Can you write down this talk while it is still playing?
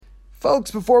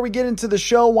Folks, before we get into the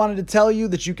show, wanted to tell you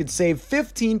that you can save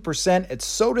 15% at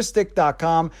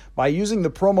sodastick.com by using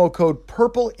the promo code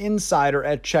PURPLEINSIDER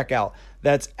at checkout.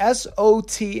 That's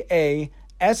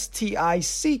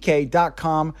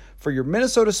SOTASTICK.com for your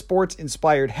Minnesota sports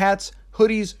inspired hats,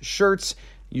 hoodies, shirts.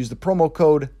 Use the promo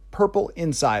code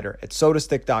PURPLEINSIDER at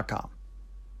sodastick.com.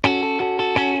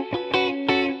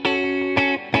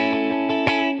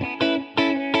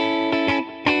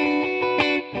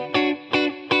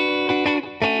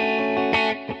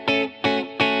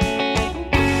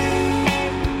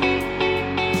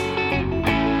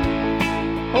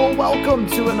 Welcome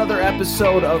to another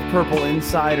episode of Purple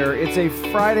Insider. It's a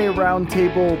Friday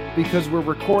roundtable because we're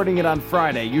recording it on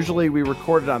Friday. Usually we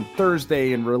record it on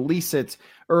Thursday and release it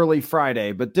early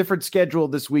Friday, but different schedule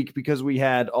this week because we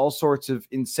had all sorts of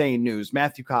insane news.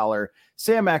 Matthew Collar,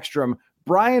 Sam Ekstrom,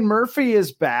 Brian Murphy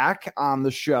is back on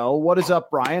the show. What is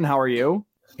up, Brian? How are you?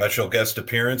 Special guest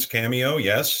appearance, cameo,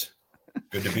 yes.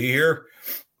 Good to be here.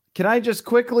 Can I just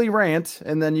quickly rant,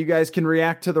 and then you guys can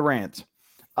react to the rant?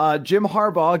 Jim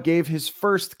Harbaugh gave his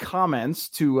first comments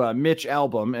to Mitch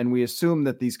Albom, and we assume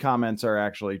that these comments are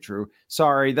actually true.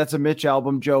 Sorry, that's a Mitch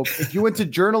Albom joke. If you went to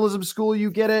journalism school, you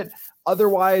get it.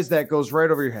 Otherwise, that goes right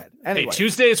over your head. Anyway. Hey,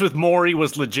 Tuesdays with Maury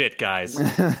was legit, guys.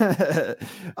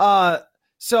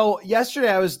 So yesterday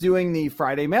I was doing the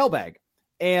Friday mailbag,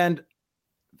 and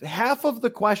half of the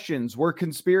questions were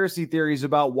conspiracy theories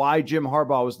about why Jim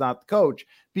Harbaugh was not the coach,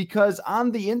 because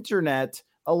on the internet,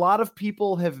 a lot of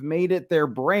people have made it their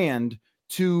brand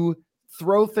to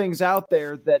throw things out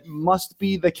there that must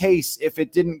be the case if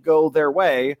it didn't go their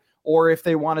way, or if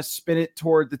they want to spin it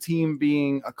toward the team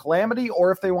being a calamity,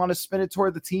 or if they want to spin it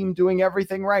toward the team doing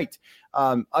everything right.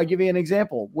 I'll give you an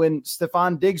example. When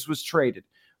Stefon Diggs was traded,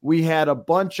 we had a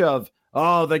bunch of,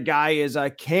 oh, the guy is a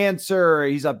cancer,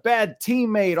 he's a bad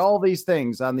teammate, all these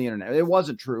things on the internet. It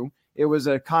wasn't true. It was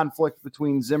a conflict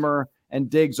between Zimmer and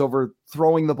Diggs over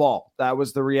throwing the ball. That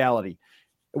was the reality.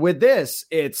 With this,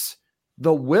 it's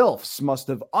the Wilfs must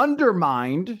have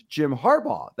undermined Jim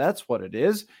Harbaugh. That's what it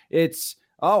is. It's,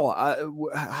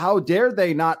 how dare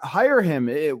they not hire him?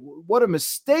 What a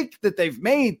mistake that they've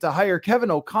made to hire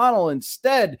Kevin O'Connell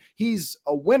instead. He's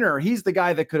a winner. He's the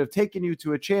guy that could have taken you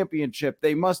to a championship.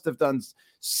 They must have done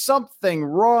something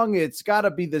wrong. It's got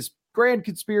to be this grand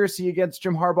conspiracy against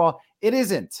Jim Harbaugh. It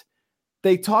isn't.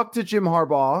 They talked to Jim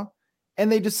Harbaugh, and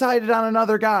they decided on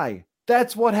another guy.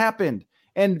 That's what happened.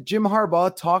 And Jim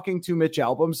Harbaugh, talking to Mitch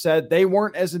Albom, said they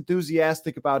weren't as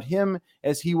enthusiastic about him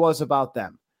as he was about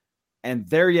them. And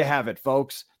there you have it,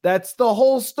 folks. That's the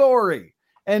whole story.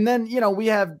 And then, we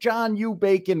have John U.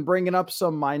 Bacon bringing up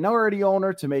some minority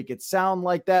owner to make it sound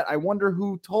like that. I wonder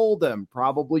who told them.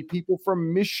 Probably people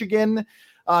from Michigan.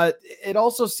 It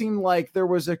also seemed like there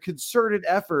was a concerted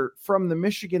effort from the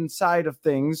Michigan side of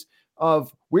things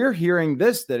of, we're hearing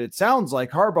this, that it sounds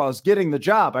like Harbaugh's getting the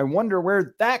job. I wonder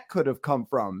where that could have come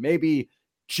from. Maybe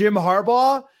Jim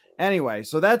Harbaugh? Anyway,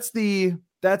 so that's it.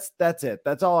 That's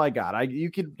all I got.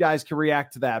 Guys can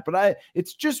react to that, but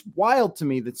it's just wild to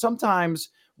me that sometimes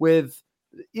with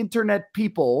internet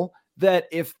people, that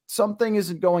if something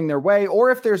isn't going their way,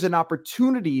 or if there's an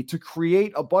opportunity to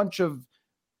create a bunch of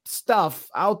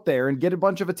stuff out there and get a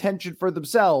bunch of attention for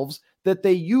themselves, that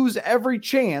they use every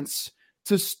chance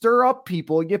to stir up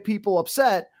people and get people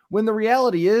upset, when the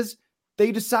reality is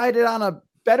they decided on a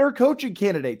better coaching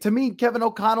candidate. To me, Kevin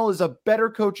O'Connell is a better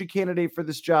coaching candidate for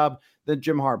this job than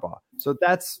Jim Harbaugh. So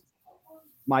that's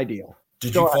my deal.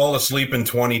 Did you fall asleep in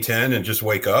 2010 and just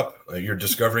wake up? You're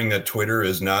discovering that Twitter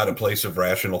is not a place of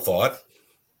rational thought?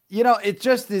 It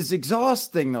just is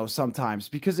exhausting, though, sometimes,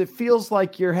 because it feels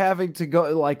like you're having to go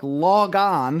log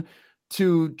on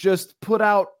to just put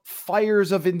out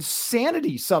fires of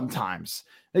insanity sometimes.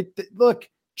 Look,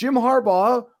 Jim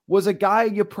Harbaugh was a guy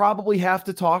you probably have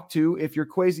to talk to if you're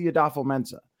Kwesi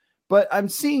Adofo-Mensah. But I'm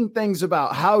seeing things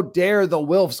about how dare the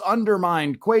Wilfs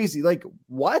undermine Kwesi. Like,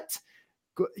 what?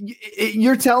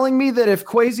 You're telling me that if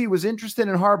Kwesi was interested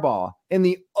in Harbaugh, and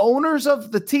the owners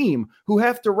of the team who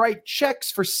have to write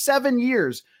checks for 7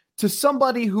 years to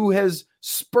somebody who has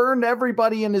spurned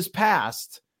everybody in his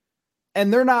past,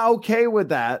 and they're not okay with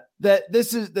that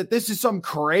this is some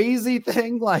crazy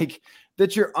thing, like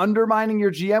that you're undermining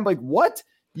your GM. Like, what?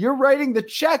 You're writing the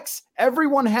checks.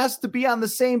 Everyone has to be on the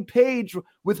same page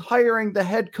with hiring the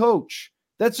head coach.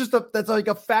 That's like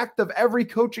a fact of every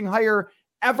coaching hire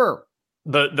ever.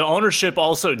 The ownership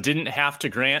also didn't have to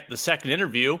grant the second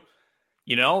interview.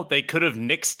 They could have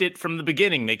nixed it from the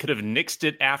beginning. They could have nixed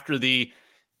it after the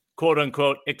quote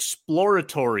unquote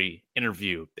exploratory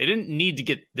interview. They didn't need to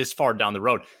get this far down the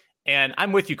road. And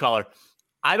I'm with you, caller.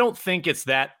 I don't think it's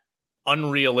that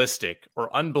unrealistic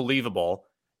or unbelievable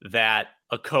that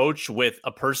a coach with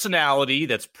a personality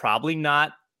that's probably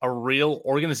not a real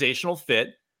organizational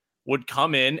fit would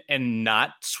come in and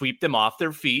not sweep them off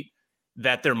their feet,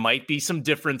 that there might be some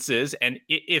differences. And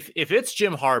if it's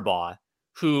Jim Harbaugh,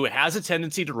 who has a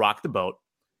tendency to rock the boat,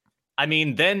 I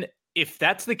mean, then if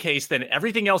that's the case, then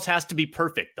everything else has to be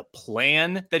perfect. The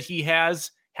plan that he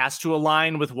has to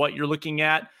align with what you're looking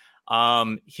at.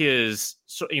 The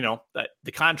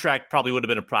contract probably would have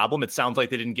been a problem. It sounds like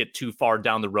they didn't get too far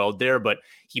down the road there, but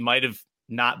he might have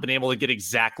not been able to get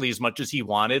exactly as much as he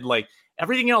wanted. Like,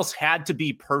 everything else had to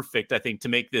be perfect, I think, to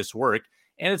make this work.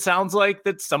 And it sounds like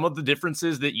that some of the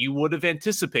differences that you would have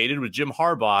anticipated with Jim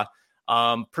Harbaugh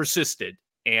persisted,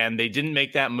 and they didn't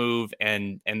make that move,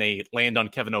 and they land on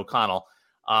Kevin O'Connell.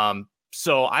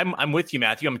 So I'm with you,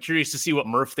 Matthew. I'm curious to see what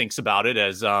Murph thinks about it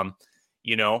as an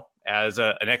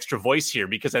extra voice here,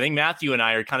 because I think Matthew and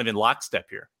I are kind of in lockstep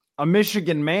here. A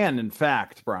Michigan man, in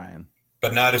fact, Brian.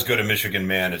 But not as good a Michigan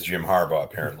man as Jim Harbaugh,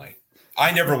 apparently.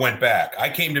 I never went back. I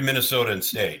came to Minnesota and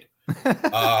stayed.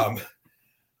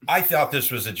 I thought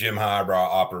this was a Jim Harbaugh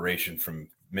operation from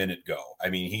minute go. I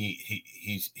mean,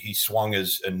 he swung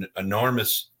his an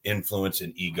enormous influence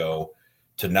and ego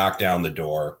to knock down the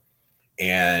door.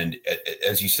 And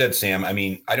as you said, Sam, I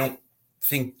mean, I don't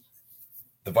think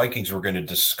the Vikings were going to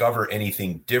discover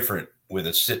anything different with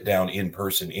a sit-down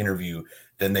in-person interview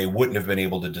than they wouldn't have been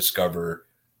able to discover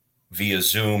via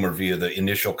Zoom or via the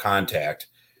initial contact.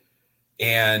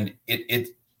 And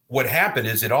what happened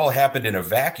is it all happened in a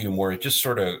vacuum where it just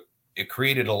it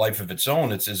created a life of its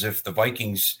own. It's as if the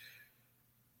Vikings,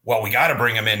 well, we got to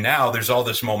bring him in now. There's all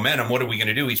this momentum. What are we going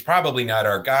to do? He's probably not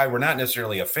our guy. We're not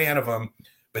necessarily a fan of him,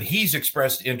 but he's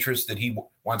expressed interest that he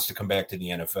wants to come back to the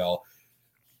NFL.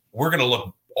 We're going to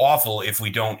look awful if we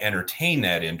don't entertain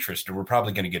that interest, and we're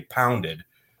probably going to get pounded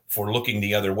for looking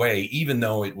the other way, even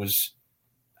though it was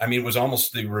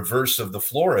almost the reverse of the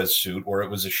Flores suit, where it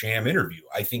was a sham interview.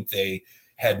 I think they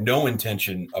had no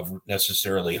intention of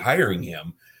necessarily hiring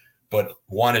him, but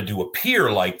wanted to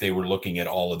appear like they were looking at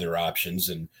all of their options.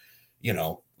 And,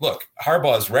 look,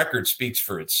 Harbaugh's record speaks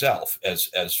for itself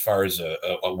as far as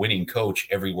a winning coach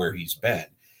everywhere he's been.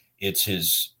 It's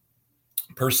his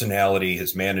personality,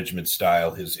 his management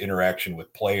style, his interaction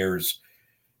with players,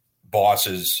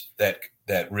 bosses that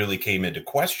really came into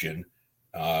question,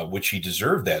 which he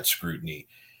deserved that scrutiny.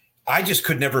 I just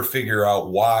could never figure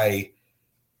out why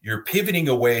you're pivoting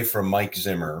away from Mike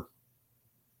Zimmer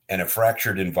and a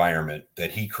fractured environment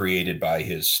that he created by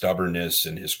his stubbornness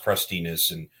and his crustiness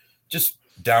and just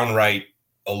downright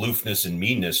aloofness and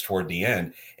meanness toward the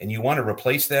end. And you want to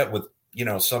replace that with,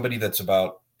 somebody that's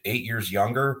about 8 years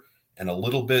younger and a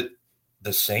little bit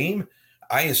the same.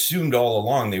 I assumed all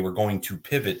along they were going to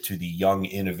pivot to the young,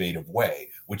 innovative way,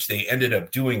 which they ended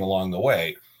up doing along the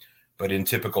way. But in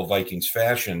typical Vikings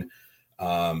fashion,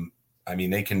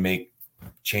 they can make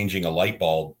changing a light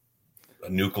bulb a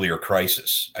nuclear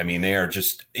crisis. I mean, they are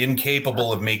just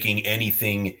incapable of making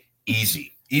anything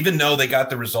easy, even though they got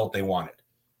the result they wanted.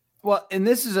 Well, and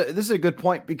this is a good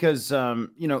point because, on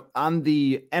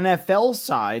the NFL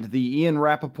side, the Ian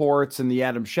Rappaports and the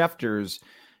Adam Schefters,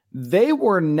 they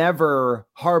were never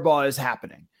Harbaugh is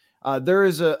happening. There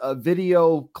is a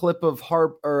video clip of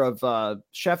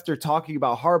Schefter talking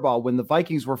about Harbaugh when the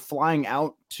Vikings were flying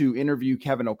out to interview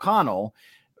Kevin O'Connell,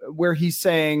 where he's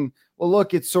saying, well,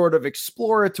 look, it's sort of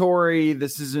exploratory.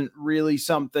 This isn't really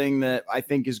something that I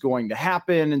think is going to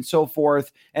happen and so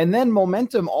forth. And then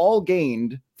momentum all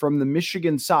gained from the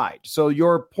Michigan side. So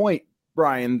your point,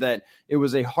 Brian, that it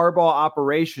was a Harbaugh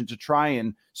operation to try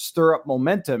and stir up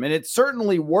momentum. And it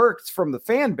certainly worked from the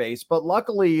fan base, but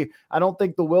luckily I don't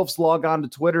think the Wilfs log on to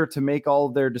Twitter to make all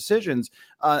of their decisions.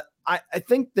 I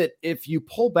think that if you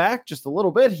pull back just a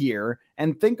little bit here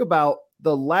and think about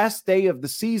the last day of the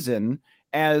season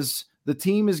as the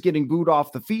team is getting booed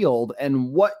off the field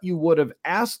and what you would have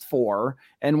asked for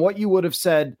and what you would have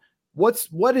said,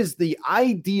 what is the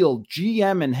ideal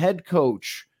GM and head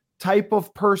coach type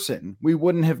of person? We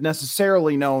wouldn't have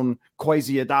necessarily known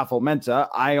Kwesi Adofo-Mensah.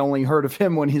 I only heard of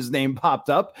him when his name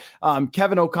popped up.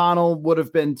 Kevin O'Connell would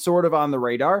have been sort of on the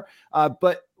radar.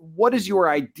 But what is your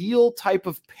ideal type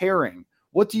of pairing?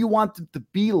 What do you want it to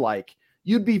be like?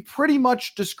 You'd be pretty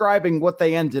much describing what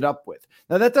they ended up with.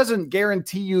 Now, that doesn't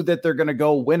guarantee you that they're going to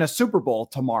go win a Super Bowl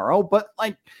tomorrow, but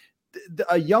like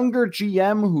a younger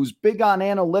GM who's big on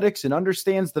analytics and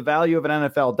understands the value of an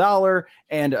NFL dollar,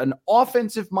 and an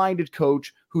offensive-minded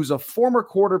coach who's a former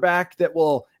quarterback that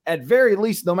will, at very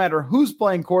least, no matter who's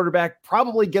playing quarterback,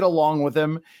 probably get along with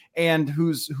him, and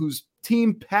who's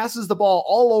team passes the ball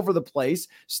all over the place.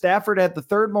 Stafford had the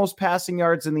third most passing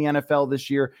yards in the NFL this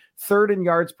year, third in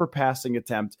yards per passing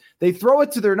attempt. They throw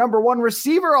it to their number one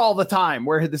receiver all the time,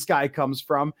 where this guy comes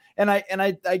from. And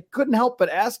I couldn't help but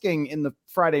asking in the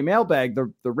Friday mailbag,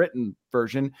 the written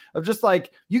version, of just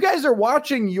like, you guys are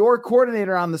watching your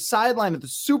coordinator on the sideline at the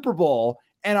Super Bowl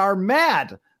and are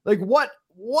mad. Like, what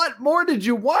more did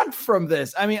you want from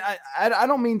this? I mean, I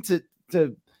don't mean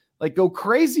to like go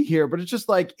crazy here, but it's just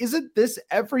like, isn't this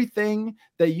everything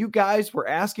that you guys were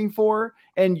asking for?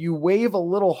 And you wave a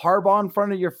little Harbaugh in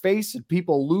front of your face and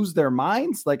people lose their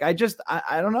minds. Like, I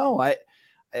don't know. I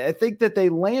think that they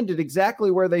landed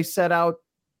exactly where they set out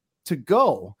to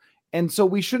go. And so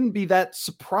we shouldn't be that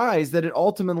surprised that it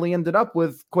ultimately ended up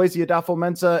with Kwesi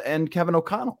Adofo-Mensah and Kevin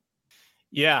O'Connell.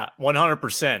 Yeah,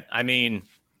 100%. I mean,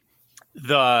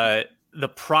 the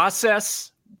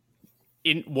process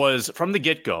was from the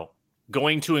get-go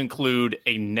going to include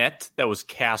a net that was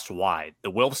cast wide.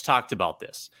 The Wilfs talked about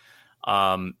this.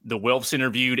 The Wilfs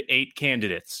interviewed 8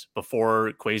 candidates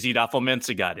before Kwesi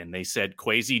Adofo-Mensah got in. They said,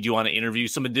 Kwesi, do you want to interview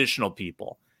some additional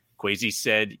people? Kwesi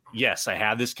said, yes, I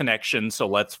have this connection, so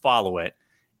let's follow it.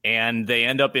 And they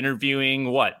end up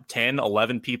interviewing, 10,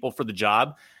 11 people for the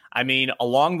job? I mean,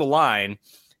 along the line,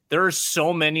 there are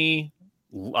so many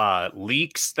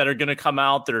leaks that are going to come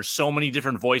out. There are so many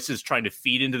different voices trying to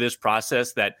feed into this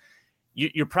process that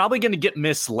you're probably going to get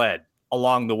misled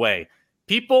along the way.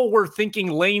 People were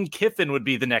thinking Lane Kiffin would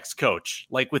be the next coach,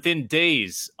 like within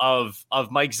days of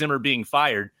Mike Zimmer being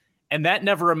fired. And that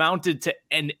never amounted to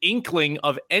an inkling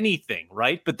of anything,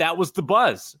 right? But that was the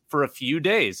buzz for a few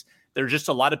days. There are just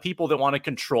a lot of people that want to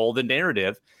control the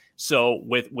narrative. So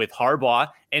with Harbaugh,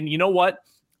 and you know what?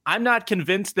 I'm not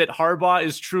convinced that Harbaugh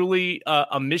is truly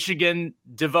a Michigan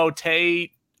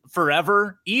devotee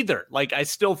forever either. Like, I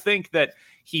still think that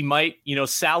he might,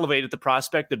 salivate at the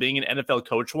prospect of being an NFL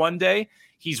coach one day.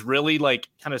 He's really like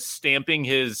kind of stamping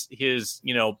his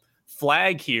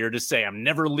flag here to say, I'm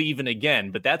never leaving again.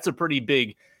 But that's a pretty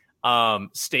big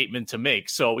statement to make.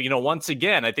 So, once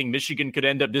again, I think Michigan could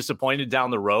end up disappointed down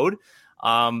the road.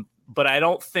 But I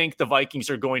don't think the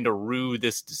Vikings are going to rue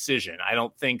this decision. I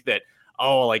don't think that,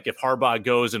 if Harbaugh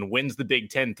goes and wins the Big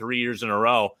Ten 3 years in a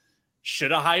row, should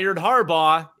have hired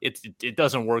Harbaugh. It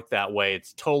doesn't work that way.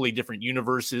 It's totally different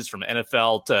universes from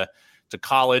NFL to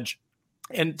college.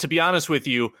 And to be honest with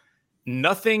you,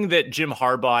 nothing that Jim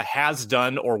Harbaugh has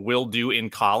done or will do in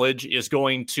college is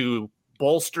going to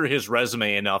bolster his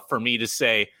resume enough for me to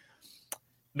say,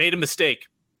 made a mistake.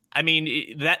 I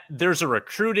mean, that there's a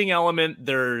recruiting element.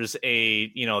 There's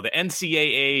the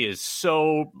NCAA is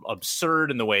so absurd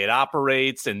in the way it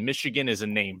operates, and Michigan is a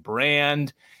name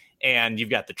brand, and you've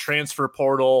got the transfer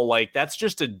portal. Like, that's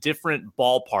just a different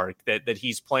ballpark that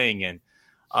he's playing in.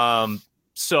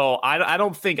 So I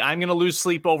don't think I'm going to lose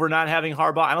sleep over not having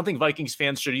Harbaugh. I don't think Vikings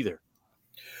fans should either.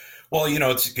 Well,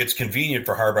 it's convenient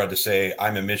for Harbaugh to say,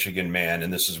 I'm a Michigan man,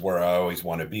 and this is where I always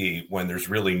want to be, when there's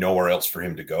really nowhere else for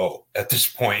him to go at this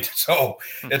point. So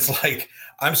it's like,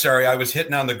 I'm sorry, I was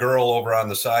hitting on the girl over on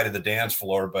the side of the dance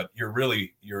floor, but you're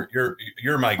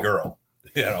my girl.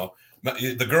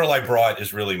 The girl I brought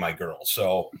is really my girl.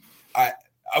 So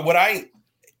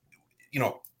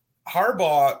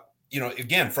Harbaugh,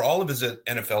 again, for all of his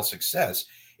NFL success,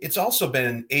 it's also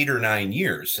been 8 or 9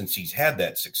 years since he's had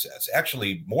that success.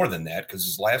 Actually, more than that, because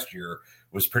his last year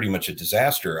was pretty much a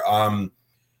disaster.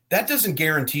 That doesn't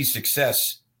guarantee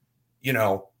success.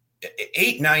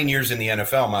 8, 9 years in the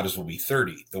NFL might as well be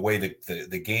 30. The way that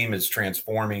the game is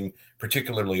transforming,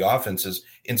 particularly offenses.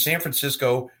 In San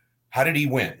Francisco, how did he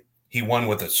win? He won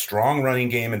with a strong running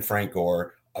game in Frank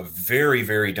Gore, a very,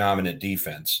 very dominant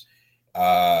defense.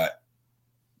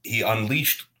 He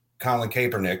unleashed Colin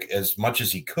Kaepernick as much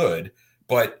as he could,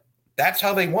 but that's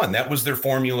how they won. That was their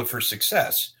formula for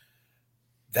success.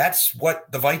 That's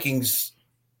what the Vikings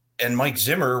and Mike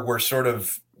Zimmer were sort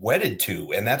of wedded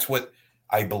to, and that's what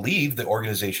I believe the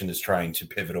organization is trying to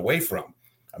pivot away from.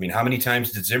 I mean, how many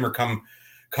times did Zimmer come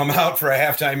out for a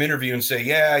halftime interview and say,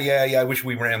 yeah, I wish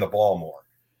we ran the ball more?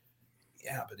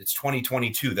 Yeah, but it's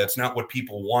 2022. That's not what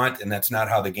people want, and that's not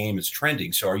how the game is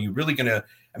trending. So are you really going to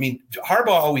 – Harbaugh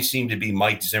always seemed to be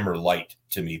Mike Zimmer light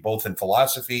to me, both in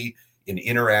philosophy, in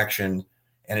interaction,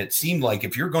 and it seemed like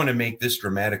if you're going to make this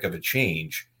dramatic of a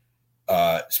change,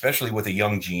 especially with a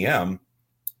young GM,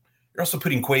 you're also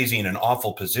putting Kwesi in an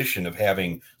awful position of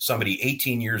having somebody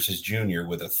 18 years his junior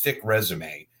with a thick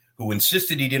resume who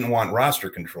insisted he didn't want roster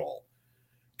control.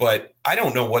 But I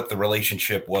don't know what the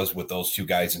relationship was with those two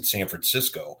guys in San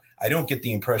Francisco. I don't get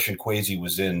the impression Kwesi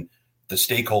was in the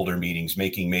stakeholder meetings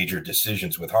making major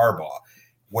decisions with Harbaugh,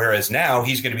 whereas now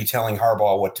he's going to be telling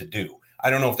Harbaugh what to do. I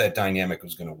don't know if that dynamic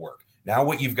was going to work. Now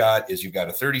what you've got is you've got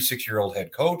a 36-year-old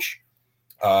head coach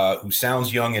who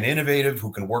sounds young and innovative,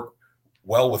 who can work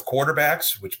well with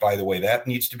quarterbacks, which, by the way, that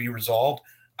needs to be resolved.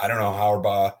 I don't know how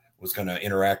Harbaugh was going to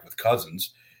interact with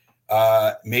Cousins.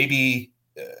 Maybe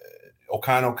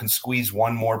O'Connell can squeeze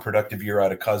one more productive year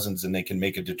out of Cousins and they can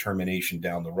make a determination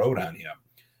down the road on him.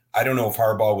 I don't know if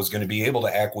Harbaugh was going to be able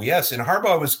to acquiesce. And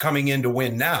Harbaugh was coming in to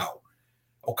win now.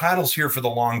 O'Connell's here for the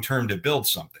long term to build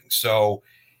something. So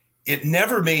it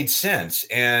never made sense.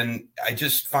 And I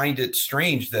just find it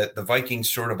strange that the Vikings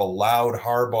sort of allowed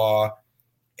Harbaugh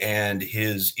and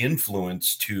his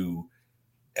influence to,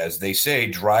 as they say,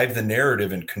 drive the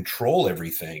narrative and control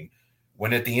everything,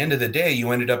 when at the end of the day,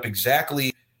 you ended up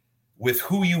exactly with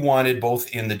who you wanted, both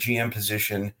in the GM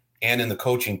position and in the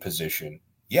coaching position.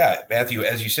 Yeah, Matthew,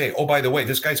 as you say, oh, by the way,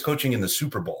 this guy's coaching in the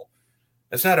Super Bowl.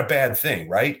 That's not a bad thing,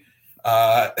 right?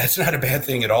 That's not a bad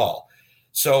thing at all.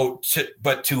 So,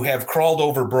 but to have crawled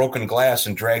over broken glass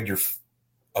and dragged your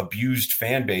abused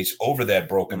fan base over that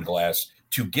broken glass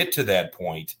to get to that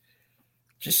point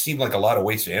just seemed like a lot of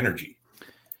wasted energy.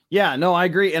 Yeah, no, I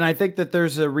agree. And I think that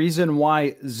there's a reason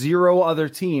why 0 other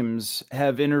teams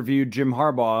have interviewed Jim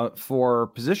Harbaugh for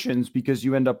positions, because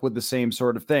you end up with the same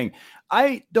sort of thing.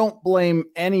 I don't blame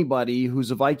anybody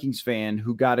who's a Vikings fan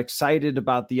who got excited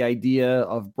about the idea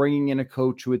of bringing in a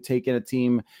coach who had taken a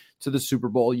team to the Super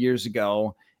Bowl years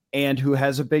ago and who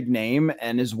has a big name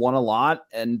and has won a lot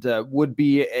and would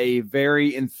be a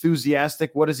very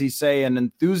enthusiastic, what does he say? An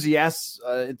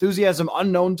enthusiasm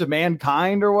unknown to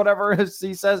mankind or whatever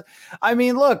he says. I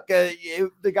mean, look,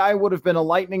 the guy would have been a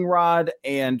lightning rod,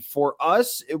 and for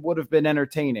us, it would have been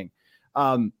entertaining.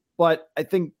 But I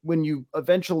think when you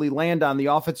eventually land on the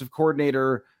offensive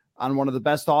coordinator on one of the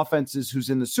best offenses who's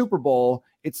in the Super Bowl,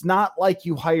 it's not like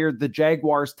you hired the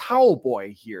Jaguars towel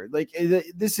boy here. Like,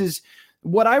 this is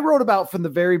what I wrote about from the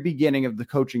very beginning of the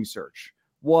coaching search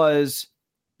was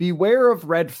beware of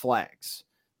red flags.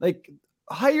 Like,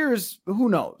 hires, who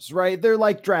knows, right? They're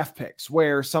like draft picks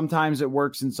where sometimes it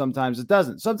works and sometimes it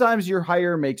doesn't. Sometimes your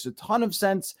hire makes a ton of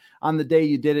sense on the day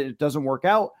you did it. It doesn't work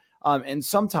out. And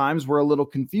sometimes we're a little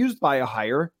confused by a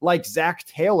hire, like Zach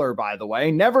Taylor, by the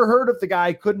way. Never heard of the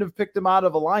guy, couldn't have picked him out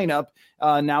of a lineup.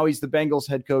 Now he's the Bengals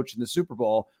head coach in the Super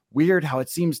Bowl. Weird how it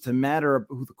seems to matter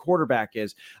who the quarterback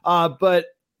is. But,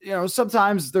 you know,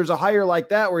 sometimes there's a hire like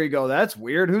that where you go, that's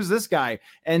weird. Who's this guy?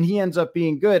 And he ends up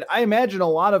being good. I imagine a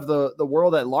lot of the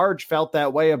world at large felt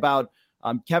that way about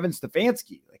Kevin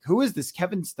Stefanski. Like, who is this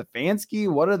Kevin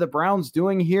Stefanski? What are the Browns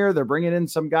doing here? They're bringing in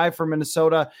some guy from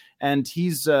Minnesota, and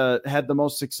he's had the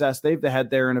most success they've had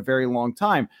there in a very long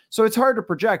time. So it's hard to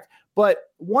project. But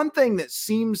one thing that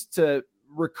seems to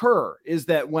recur is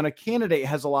that when a candidate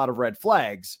has a lot of red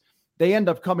flags, they end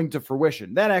up coming to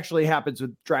fruition. That actually happens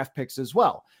with draft picks as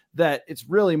well, that it's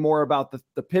really more about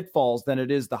the pitfalls than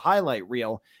it is the highlight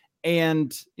reel.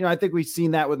 And, you know, I think we've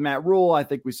seen that with Matt Rule. I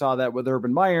think we saw that with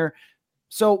Urban Meyer.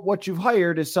 So what you've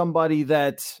hired is somebody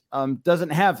that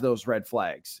doesn't have those red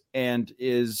flags and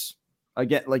is,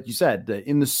 again, like you said,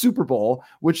 in the Super Bowl,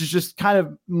 which is just kind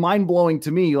of mind blowing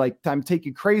to me. Like, I'm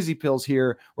taking crazy pills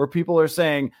here where people are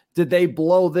saying, did they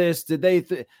blow this? Did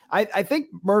they? I think,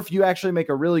 Murph, you actually make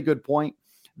a really good point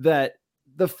that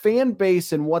the fan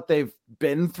base and what they've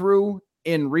been through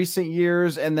in recent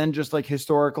years, and then just like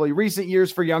historically, recent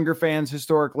years for younger fans,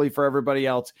 historically for everybody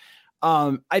else.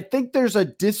 I think there's a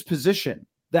disposition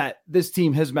that this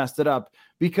team has messed it up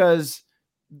because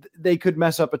they could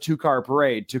mess up a 2-car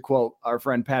parade, to quote our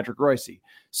friend Patrick Royce.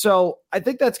 So I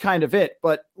think that's kind of it.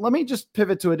 But let me just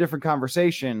pivot to a different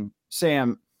conversation,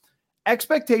 Sam.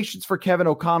 Expectations for Kevin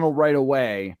O'Connell right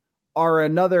away are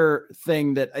another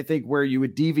thing that I think where you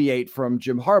would deviate from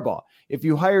Jim Harbaugh. If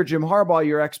you hire Jim Harbaugh,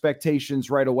 your expectations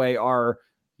right away are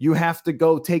you have to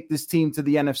go take this team to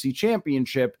the NFC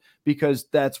Championship because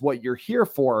that's what you're here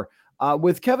for.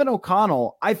 With Kevin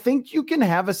O'Connell, I think you can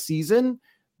have a season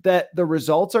that the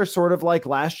results are sort of like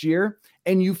last year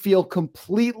and you feel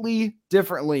completely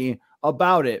differently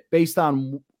about it based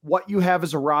on what you have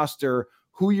as a roster,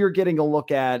 who you're getting a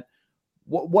look at,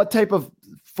 what type of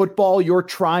football you're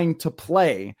trying to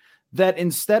play, that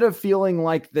instead of feeling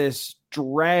like this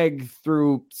drag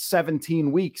through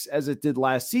 17 weeks as it did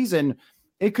last season,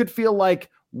 it could feel like,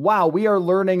 wow, we are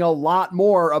learning a lot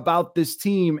more about this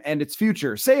team and its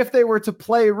future. Say if they were to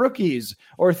play rookies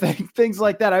or things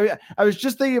like that. I was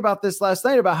just thinking about this last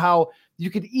night about how you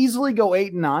could easily go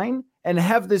 8-9 and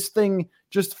have this thing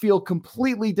just feel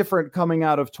completely different coming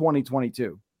out of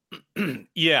 2022.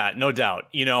 Yeah, no doubt.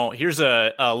 You know, here's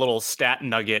a little stat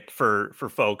nugget for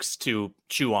folks to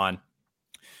chew on.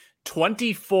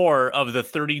 24 of the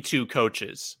 32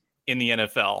 coaches in the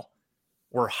NFL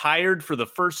were hired for the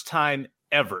first time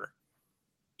ever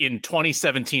in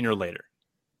 2017 or later.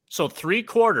 So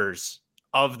 3/4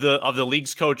 of the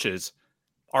league's coaches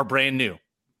are brand new.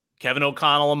 Kevin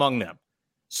O'Connell among them.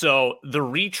 So the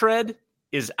retread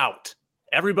is out.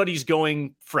 Everybody's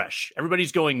going fresh.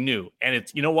 Everybody's going new. And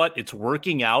it's, you know what? It's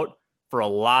working out for a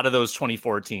lot of those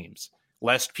 24 teams.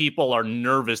 Lest people are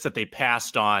nervous that they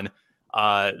passed on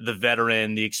the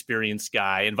veteran, the experienced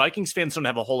guy. And Vikings fans don't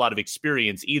have a whole lot of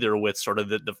experience either with sort of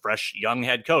the fresh young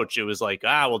head coach. It was like,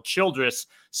 Childress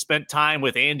spent time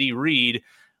with Andy Reid.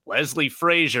 Leslie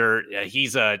Frazier,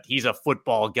 he's a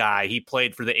football guy. He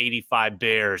played for the 85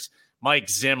 Bears. Mike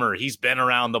Zimmer, he's been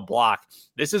around the block.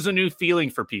 This is a new feeling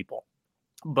for people.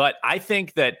 But I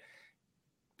think that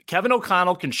Kevin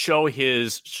O'Connell can show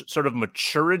his sort of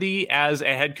maturity as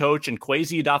a head coach, and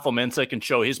Kwesi Adofo-Mensah can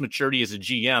show his maturity as a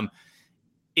GM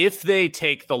if they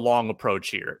take the long approach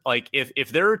here. Like if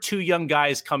there are two young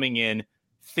guys coming in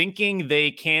thinking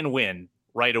they can win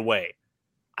right away,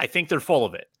 I think they're full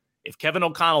of it. If Kevin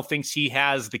O'Connell thinks he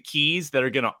has the keys that are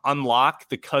going to unlock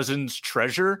the Cousins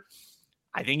treasure,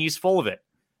 I think he's full of it.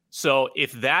 So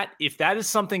if that is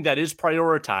something that is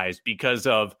prioritized because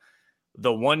of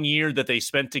the 1 year that they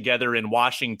spent together in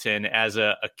Washington as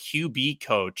a QB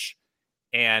coach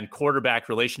and quarterback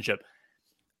relationship,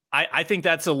 I think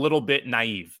that's a little bit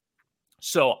naive.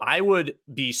 So I would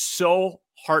be so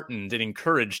heartened and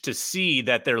encouraged to see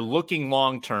that they're looking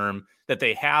long-term, that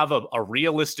they have a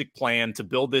realistic plan to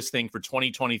build this thing for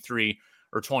 2023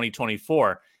 or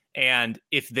 2024. And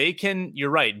if they can, you're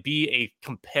right, be a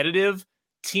competitive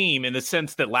team in the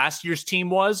sense that last year's team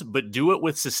was, but do it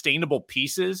with sustainable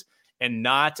pieces and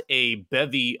not a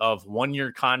bevy of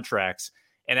 1-year contracts,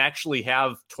 and actually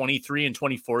have 23 and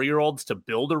 24-year-olds to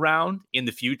build around in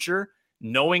the future,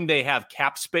 knowing they have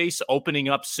cap space opening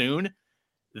up soon,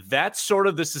 that's sort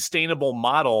of the sustainable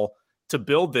model to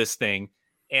build this thing.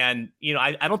 And, you know,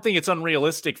 I don't think it's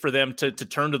unrealistic for them to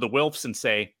turn to the Wilfs and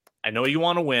say, I know you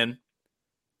want to win,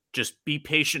 just be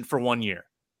patient for 1 year.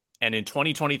 And in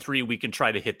 2023, we can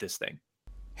try to hit this thing.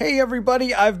 Hey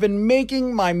everybody, I've been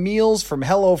making my meals from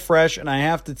HelloFresh, and I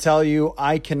have to tell you,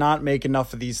 I cannot make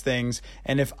enough of these things.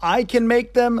 And if I can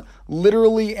make them,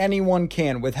 literally anyone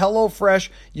can. With HelloFresh,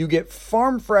 you get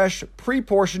farm-fresh,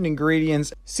 pre-portioned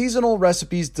ingredients, seasonal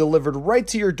recipes delivered right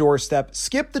to your doorstep.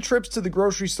 Skip the trips to the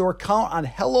grocery store. Count on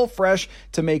HelloFresh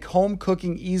to make home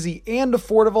cooking easy and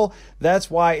affordable.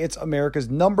 That's why it's America's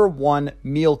 #1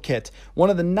 meal kit. One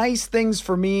of the nice things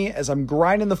for me as I'm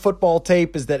grinding the football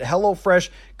tape is that HelloFresh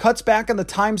cuts back on the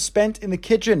time spent in the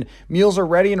kitchen. Meals are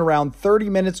ready in around 30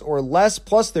 minutes or less,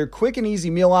 plus they're quick and easy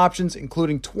meal options,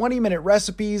 including 20-minute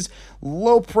recipes,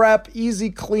 low prep, easy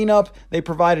cleanup. They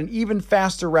provide an even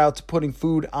faster route to putting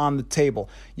food on the table.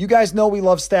 You guys know we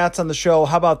love stats on the show.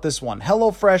 How about this one?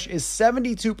 HelloFresh is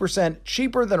 72%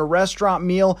 cheaper than a restaurant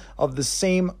meal of the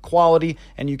same quality,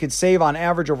 and you can save on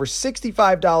average over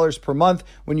 $65 per month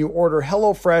when you order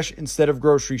HelloFresh instead of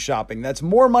grocery shopping. That's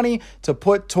more money to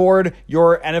put toward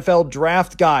your NFL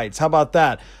draft guides. How about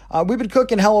that? We've been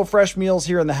cooking HelloFresh meals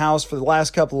here in the house for the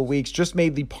last couple of weeks. Just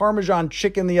made the Parmesan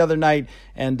chicken the other night,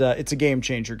 and it's a game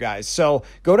changer, guys. So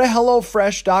go to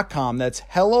HelloFresh.com. That's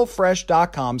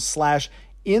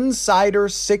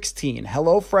HelloFresh.com/Insider16.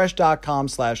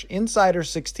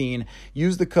 HelloFresh.com/Insider16.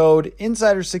 Use the code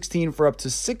Insider16 for up to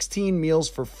 16 meals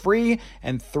for free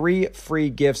and 3 free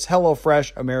gifts.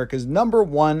 HelloFresh, America's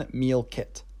 #1 meal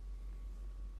kit.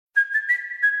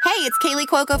 Hey, it's Kaylee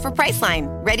Cuoco for Priceline.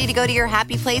 Ready to go to your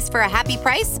happy place for a happy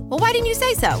price? Well, why didn't you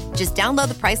say so? Just download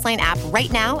the Priceline app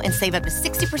right now and save up to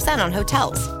 60% on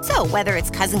hotels. So whether it's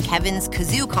Cousin Kevin's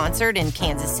Kazoo Concert in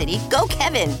Kansas City, go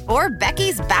Kevin, or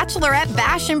Becky's Bachelorette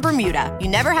Bash in Bermuda, you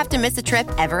never have to miss a trip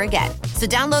ever again. So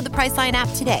download the Priceline app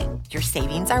today. Your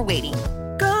savings are waiting.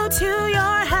 Go to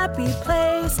your happy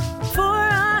place for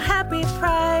a happy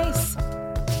price.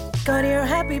 Go to your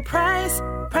happy price,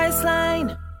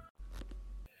 Priceline.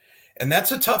 And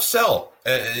that's a tough sell.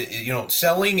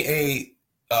 Selling a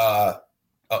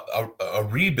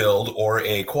rebuild or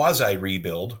a quasi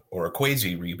rebuild or a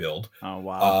quasi rebuild. Oh,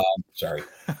 wow.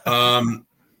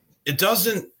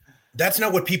 That's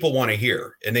not what people want to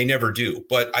hear, and they never do.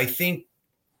 But I think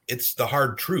it's the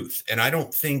hard truth. And I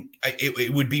don't think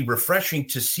it would be refreshing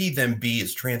to see them be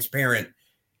as transparent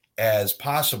as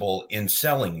possible in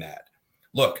selling that.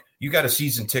 Look, you got a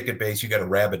season ticket base, you got a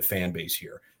rabid fan base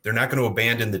here. They're not going to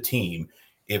abandon the team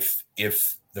if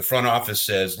the front office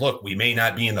says, look, we may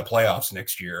not be in the playoffs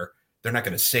next year. They're not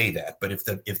going to say that. But if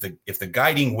the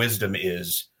guiding wisdom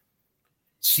is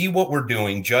see what we're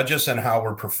doing, judge us on how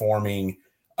we're performing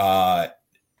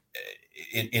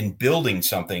in building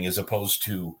something as opposed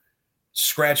to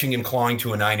scratching and clawing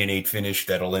to a 9-8 finish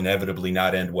that'll inevitably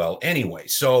not end well anyway.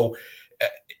 So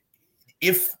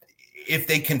if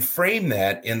they can frame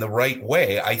that in the right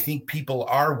way, I think people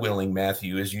are willing,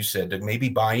 Matthew, as you said, to maybe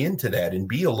buy into that and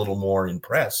be a little more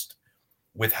impressed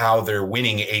with how they're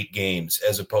winning 8 games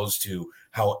as opposed to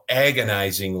how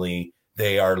agonizingly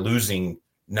they are losing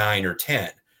 9 or 10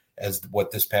 as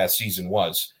what this past season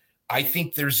was. I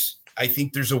think there's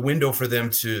a window for them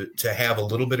to have a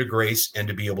little bit of grace and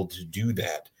to be able to do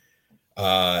that.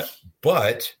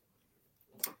 But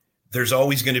there's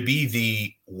always going to be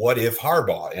the what if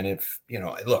Harbaugh. And if,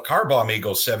 look, Harbaugh may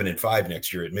go 7-5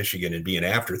 next year at Michigan and be an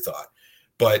afterthought.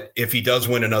 But if he does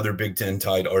win another Big Ten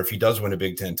title, or if he does win a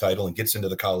Big Ten title and gets into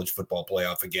the college football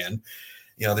playoff again,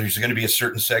 there's going to be a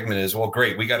certain segment as well.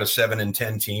 Great. We got a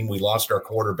 7-10 team. We lost our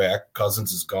quarterback.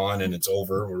 Cousins is gone and it's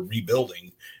over. We're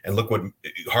rebuilding. And look what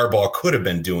Harbaugh could have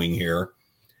been doing here.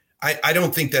 I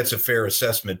don't think that's a fair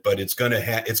assessment, but it's going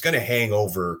to hang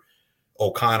over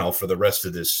O'Connell for the rest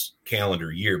of this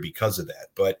calendar year because of that.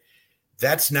 But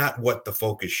that's not what the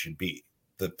focus should be.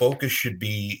 The focus should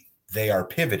be they are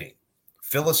pivoting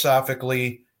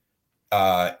philosophically,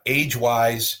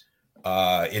 age-wise,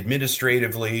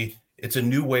 administratively. It's a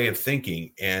new way of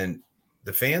thinking, and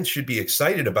the fans should be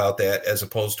excited about that as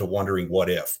opposed to wondering what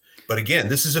if. But again,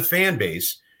 this is a fan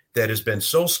base that has been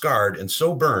so scarred and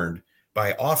so burned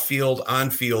by off-field,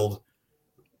 on-field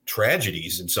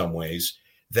tragedies in some ways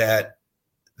that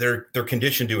they're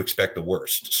conditioned to expect the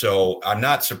worst. So I'm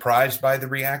not surprised by the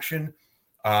reaction.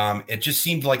 It just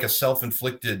seemed like a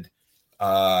self-inflicted,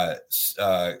 not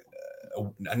a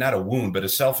wound, but a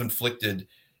self-inflicted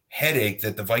headache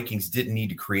that the Vikings didn't need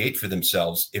to create for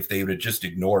themselves if they would have just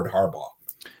ignored Harbaugh.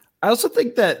 I also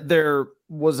think that there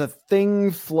was a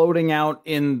thing floating out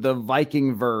in the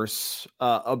Viking verse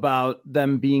about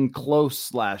them being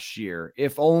close last year.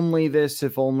 If only this,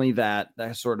 if only that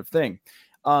sort of thing.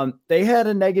 They had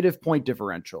a negative point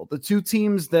differential. The two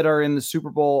teams that are in the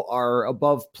Super Bowl are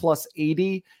above plus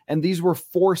 80, and these were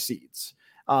 4 seeds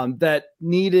that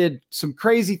needed some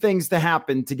crazy things to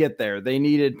happen to get there. They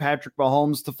needed Patrick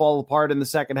Mahomes to fall apart in the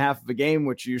second half of a game,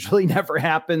 which usually never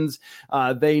happens.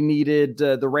 They needed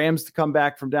the Rams to come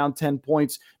back from down 10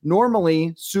 points.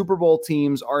 Normally, Super Bowl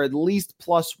teams are at least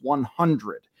plus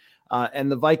 100,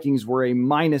 and the Vikings were a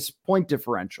minus point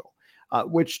differential.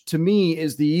 Which to me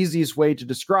is the easiest way to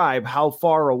describe how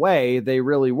far away they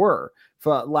really were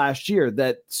for last year,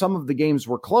 that some of the games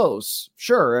were close.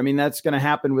 Sure. I mean, that's going to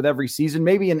happen with every season.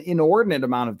 Maybe an inordinate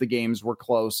amount of the games were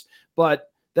close, but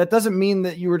that doesn't mean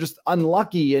that you were just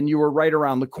unlucky and you were right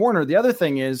around the corner. The other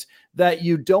thing is that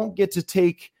you don't get to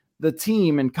take the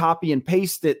team and copy and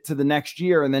paste it to the next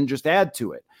year and then just add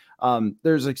to it.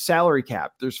 There's a salary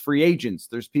cap, there's free agents,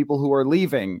 there's people who are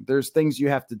leaving, there's things you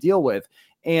have to deal with.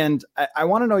 And I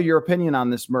want to know your opinion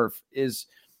on this, Murph, is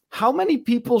how many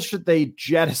people should they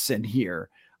jettison here?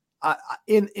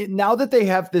 Now that they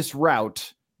have this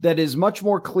route that is much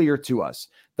more clear to us.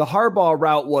 The Harbaugh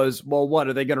route was, well, what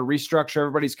are they going to restructure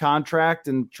everybody's contract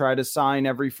and try to sign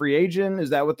every free agent? Is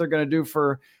that what they're going to do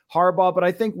for Harbaugh? But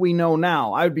I think we know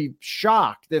now. I would be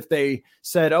shocked if they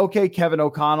said, okay, Kevin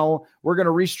O'Connell, we're going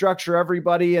to restructure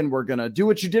everybody and we're going to do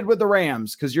what you did with the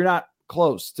Rams, because you're not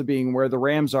close to being where the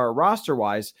Rams are roster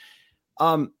wise.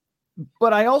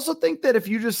 But I also think that if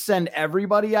you just send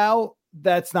everybody out,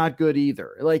 that's not good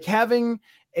either. Like having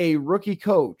a rookie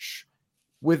coach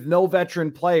with no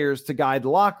veteran players to guide the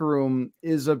locker room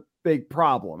is a big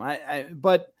problem.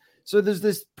 But so there's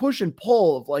this push and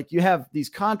pull of like, you have these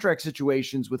contract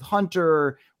situations with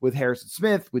Hunter, with Harrison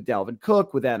Smith, with Dalvin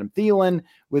Cook, with Adam Thielen,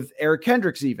 with Eric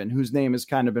Kendricks, even, whose name has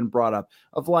kind of been brought up,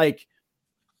 of like,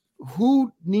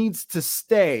 who needs to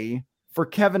stay for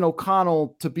Kevin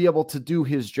O'Connell to be able to do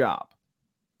his job?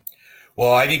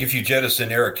 Well, I think if you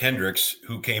jettison Eric Kendricks,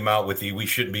 who came out with we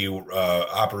shouldn't be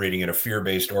operating in a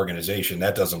fear-based organization,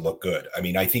 that doesn't look good. I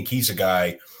mean, I think he's a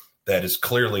guy that is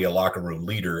clearly a locker room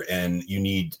leader, and you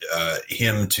need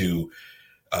him to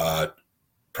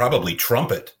probably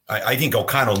trumpet. I think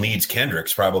O'Connell needs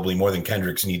Kendricks probably more than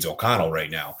Kendricks needs O'Connell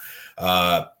right now.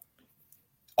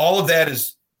 All of that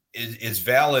is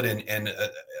valid, and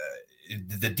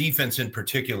the defense in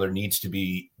particular needs to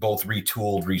be both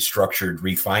retooled, restructured,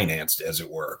 refinanced, as it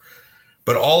were.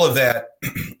 But all of that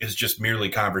is just merely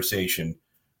conversation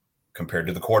compared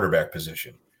to the quarterback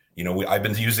position. You know, I've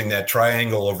been using that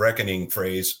triangle of reckoning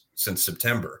phrase since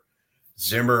September.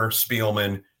 Zimmer,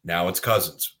 Spielman, now it's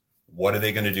Cousins. What are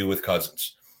they going to do with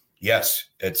Cousins? Yes,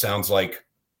 it sounds like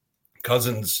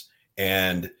Cousins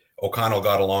and O'Connell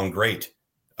got along great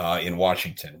in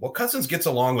Washington. Well, Cousins gets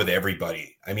along with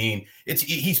everybody. I mean,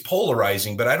 he's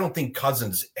polarizing, but I don't think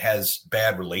Cousins has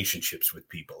bad relationships with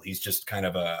people. He's just kind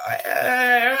of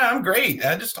I'm great.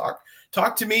 Just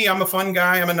talk to me. I'm a fun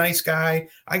guy. I'm a nice guy.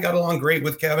 I got along great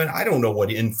with Kevin. I don't know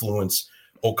what influence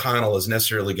O'Connell is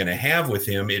necessarily going to have with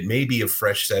him. It may be a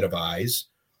fresh set of eyes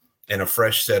and a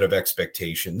fresh set of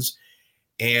expectations.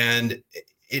 And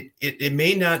it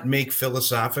may not make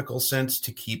philosophical sense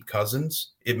to keep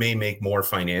Cousins. It may make more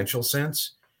financial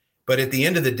sense. But at the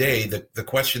end of the day, the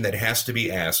question that has to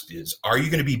be asked is, are you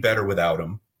going to be better without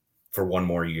him for one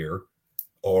more year?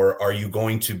 Or are you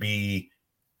going to be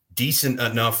decent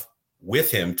enough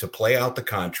with him to play out the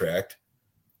contract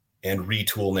and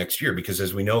retool next year? Because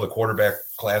as we know, the quarterback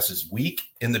class is weak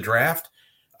in the draft.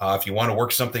 If you want to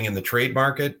work something in the trade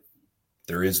market,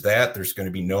 there is that. There's going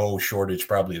to be no shortage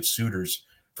probably of suitors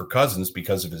for Cousins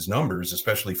because of his numbers,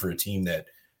 especially for a team that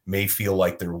may feel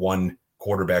like they're one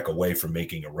quarterback away from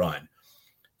making a run.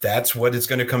 That's what it's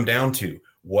going to come down to.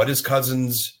 What is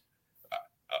Cousins?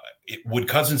 Would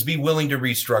Cousins be willing to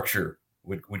restructure?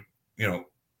 Would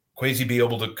Kwesi be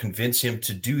able to convince him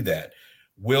to do that?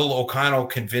 Will O'Connell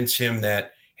convince him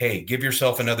that, hey, give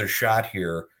yourself another shot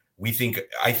here? I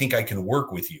think I can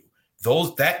work with you.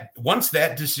 Once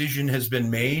that decision has been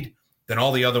made, then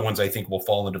all the other ones I think will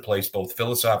fall into place, both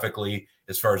philosophically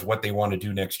as far as what they want to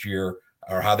do next year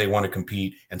or how they want to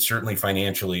compete, and certainly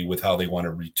financially with how they want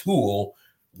to retool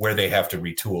where they have to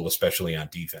retool, especially on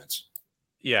defense.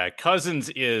 Yeah, Cousins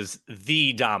is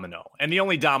the domino and the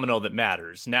only domino that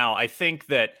matters. Now, I think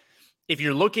that if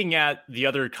you're looking at the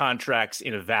other contracts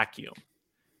in a vacuum,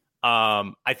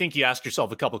 I think you ask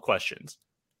yourself a couple of questions.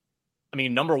 I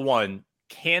mean, number one,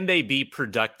 can they be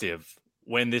productive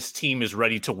when this team is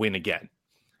ready to win again?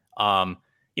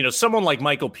 Someone like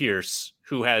Michael Pierce,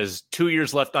 who has 2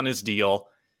 years left on his deal,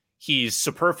 he's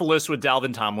superfluous with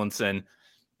Dalvin Tomlinson.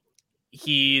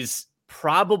 He's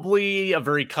probably a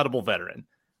very cuttable veteran.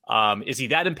 Is he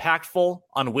that impactful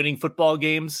on winning football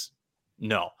games?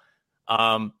 No.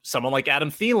 Someone like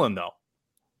Adam Thielen, though,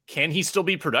 can he still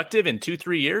be productive in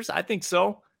 2-3 years? I think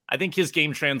so. I think his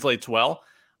game translates well.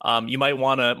 You might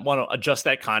want to adjust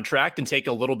that contract and take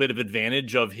a little bit of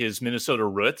advantage of his Minnesota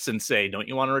roots and say, don't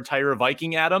you want to retire a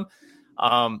Viking, Adam?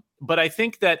 But I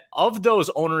think that of those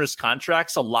onerous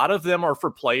contracts, a lot of them are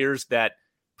for players that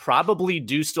probably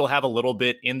do still have a little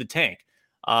bit in the tank.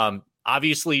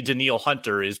 Obviously, Danielle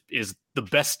Hunter is the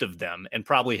best of them and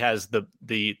probably has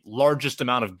the largest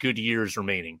amount of good years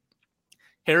remaining.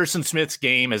 Harrison Smith's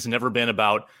game has never been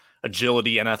about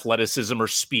agility and athleticism or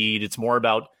speed. It's more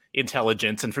about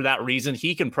intelligence. And for that reason,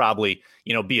 he can probably,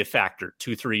 be a factor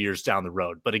 2-3 years down the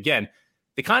road. But again,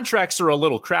 the contracts are a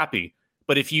little crappy.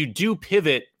 But if you do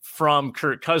pivot from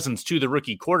Kirk Cousins to the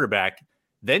rookie quarterback,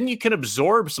 then you can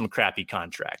absorb some crappy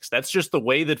contracts. That's just the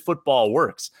way that football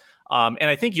works. And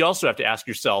I think you also have to ask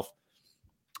yourself,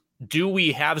 do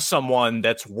we have someone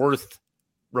that's worth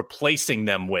replacing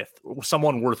them with,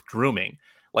 someone worth grooming?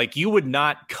 Like, you would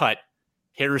not cut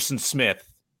Harrison Smith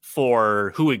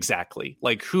for who exactly?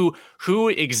 Like, who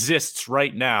exists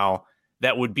right now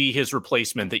that would be his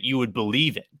replacement that you would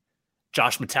believe in?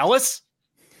 Josh Metellus?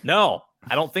 No,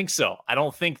 I don't think so. I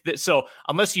don't think that. So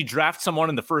unless you draft someone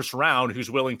in the first round who's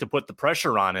willing to put the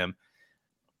pressure on him,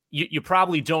 you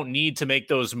probably don't need to make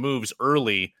those moves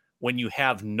early when you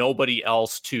have nobody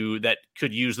else that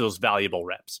could use those valuable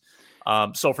reps.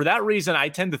 So for that reason, I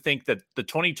tend to think that the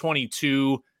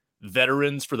 2022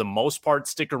 veterans for the most part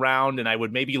stick around, and I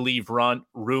would maybe leave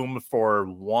room for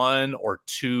 1 or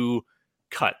 2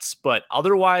 cuts. But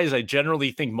otherwise, I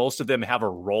generally think most of them have a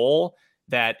role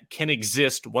that can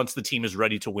exist once the team is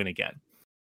ready to win again.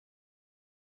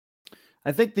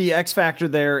 I think the X factor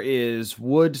there is,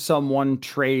 would someone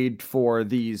trade for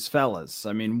these fellas?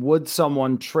 I mean, would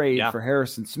someone trade for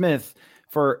Harrison Smith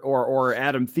or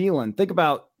Adam Thielen? Think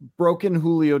about broken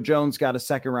Julio Jones got a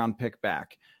 2nd round pick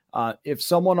back. If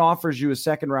someone offers you a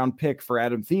 2nd round pick for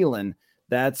Adam Thielen,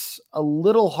 that's a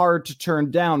little hard to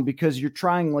turn down, because you're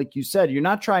trying, like you said, you're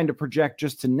not trying to project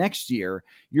just to next year.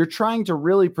 You're trying to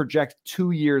really project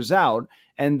 2 years out.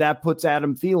 And that puts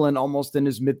Adam Thielen almost in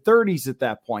his mid-30s at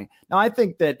that point. Now, I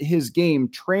think that his game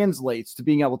translates to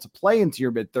being able to play into your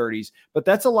mid-30s, but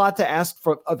that's a lot to ask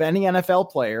of any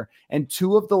NFL player. And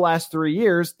 2 of the last 3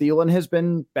 years, Thielen has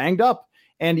been banged up.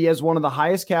 And he has one of the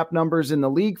highest cap numbers in the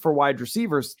league for wide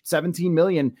receivers, $17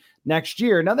 million next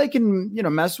year. Now they can,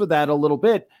 mess with that a little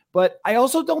bit, but I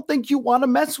also don't think you want to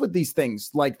mess with these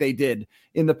things like they did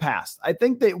in the past. I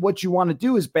think that what you want to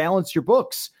do is balance your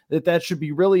books, that should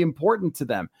be really important to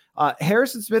them.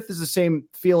 Harrison Smith is the same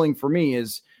feeling for me.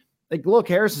 Is like, look,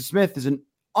 Harrison Smith is an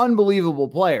unbelievable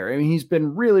player. I mean, he's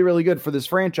been really, really good for this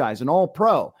franchise, an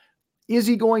all-pro. Is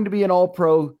he going to be an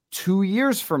all-pro 2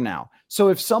 years from now? So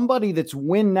if somebody that's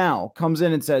win now comes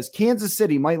in and says Kansas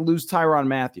City might lose Tyrann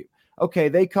Mathieu, okay,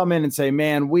 they come in and say,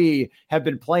 man, we have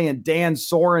been playing Dan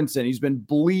Sorensen. He's been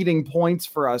bleeding points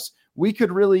for us. We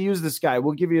could really use this guy.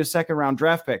 We'll give you a second-round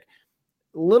draft pick.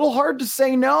 Little hard to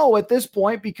say no at this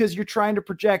point because you're trying to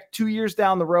project 2 years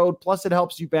down the road, plus it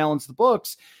helps you balance the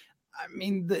books. I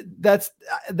mean, that's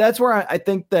where I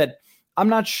think that I'm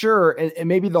not sure, and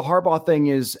maybe the Harbaugh thing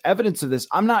is evidence of this.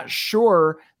 I'm not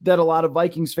sure that a lot of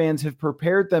Vikings fans have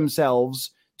prepared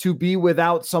themselves to be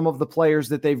without some of the players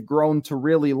that they've grown to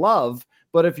really love.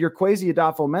 But if you're Kwesi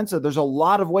Adofo-Mensah, there's a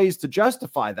lot of ways to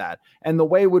justify that. And the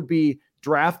way would be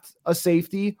draft a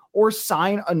safety or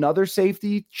sign another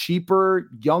safety, cheaper,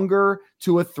 younger,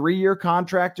 to a 3-year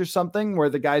contract or something where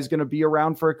the guy's going to be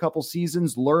around for a couple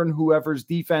seasons, learn whoever's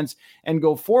defense and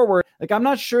go forward. Like, I'm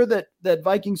not sure that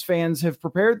Vikings fans have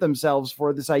prepared themselves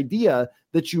for this idea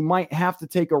that you might have to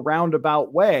take a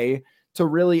roundabout way to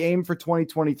really aim for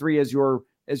 2023 as your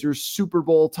Super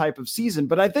Bowl type of season.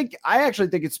 But I actually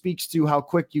think it speaks to how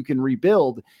quick you can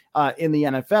rebuild in the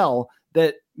NFL,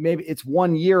 that maybe it's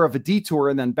 1 year of a detour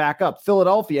and then back up.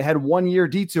 Philadelphia had 1 year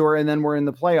detour and then we're in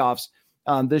the playoffs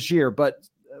this year. But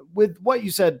with what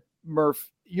you said, Murph,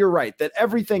 you're right that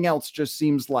everything else just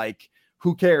seems like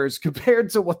who cares compared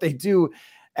to what they do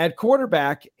at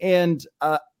quarterback. And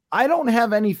I don't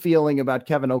have any feeling about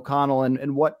Kevin O'Connell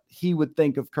and what he would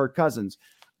think of Kirk Cousins.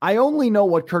 I only know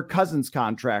what Kirk Cousins'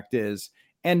 contract is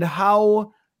and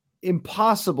how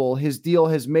impossible his deal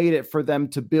has made it for them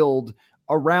to build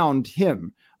around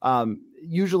him.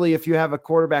 Usually if you have a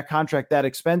quarterback contract that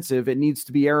expensive, it needs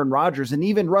to be Aaron Rodgers. And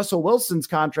even Russell Wilson's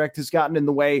contract has gotten in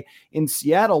the way in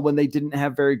Seattle when they didn't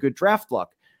have very good draft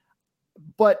luck.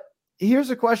 But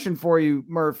here's a question for you,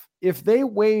 Murph. If they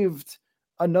waived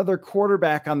another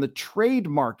quarterback on the trade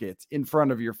market in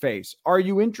front of your face, are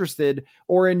you interested?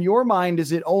 Or in your mind,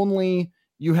 is it only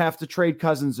you have to trade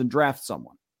Cousins and draft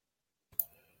someone?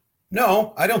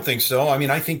 No, I don't think so. I mean,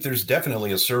 I think there's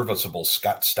definitely a serviceable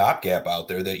stopgap out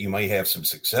there that you might have some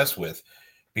success with,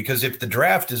 because if the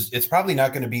draft it's probably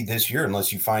not going to be this year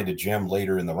unless you find a gem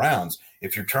later in the rounds.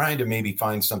 If you're trying to maybe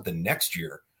find something next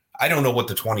year, I don't know what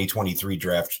the 2023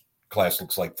 draft class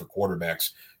looks like for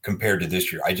quarterbacks compared to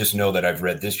this year. I just know that I've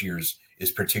read this year's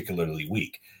is particularly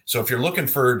weak. So if you're looking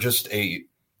for just a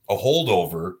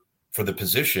holdover for the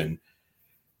position,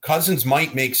 Cousins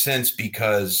might make sense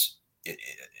because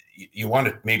you want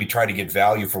to maybe try to get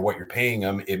value for what you're paying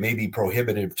him. It may be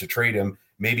prohibitive to trade him.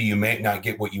 Maybe you may not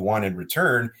get what you want in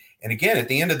return. And again, at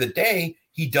the end of the day,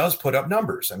 he does put up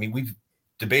numbers. I mean, we've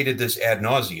debated this ad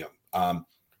nauseum.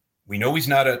 We know he's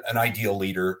not an ideal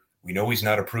leader. We know he's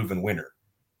not a proven winner,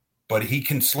 but he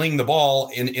can sling the ball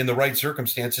in the right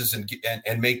circumstances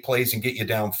and make plays and get you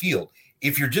downfield.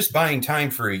 If you're just buying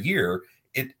time for a year,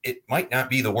 it might not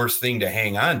be the worst thing to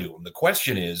hang on to him. The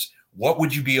question is, what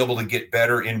would you be able to get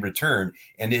better in return?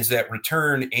 And is that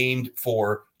return aimed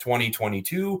for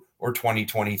 2022 or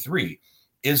 2023?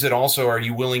 Is it also, are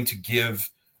you willing to give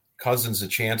Cousins a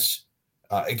chance?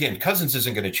 Again, Cousins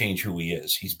isn't going to change who he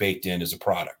is. He's baked in as a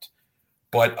product.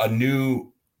 But a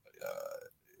new,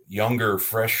 younger,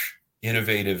 fresh,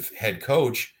 innovative head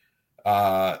coach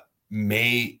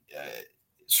may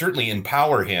certainly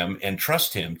empower him and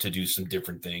trust him to do some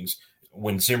different things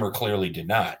when Zimmer clearly did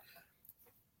not.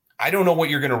 I don't know what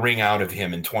you're going to wring out of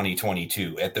him in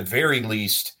 2022. At the very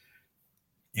least,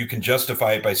 you can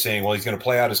justify it by saying, well, he's going to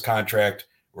play out his contract.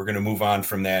 We're going to move on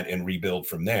from that and rebuild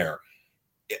from there.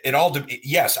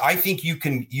 Yes, I think you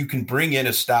can bring in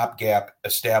a stopgap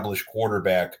established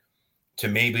quarterback to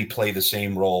maybe play the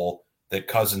same role that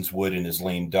Cousins would in his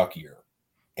lame duck year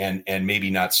and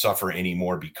maybe not suffer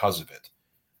anymore because of it.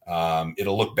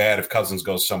 It'll look bad if Cousins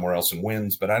goes somewhere else and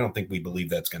wins, but I don't think we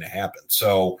believe that's going to happen.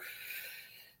 So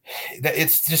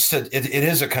it's just it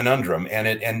is a conundrum,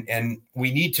 and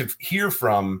we need to hear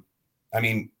from. I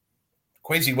mean,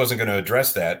 Kwesi wasn't going to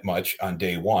address that much on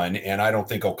day one, and I don't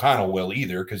think O'Connell will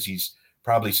either, because he's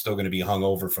probably still going to be hung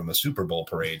over from a Super Bowl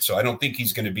parade. So I don't think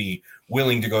he's going to be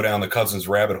willing to go down the Cousins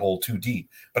rabbit hole too deep.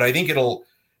 But I think it'll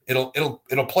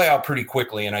play out pretty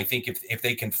quickly, and I think if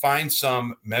they can find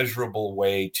some measurable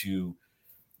way to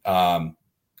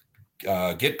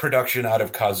get production out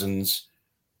of Cousins.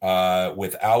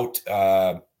 Without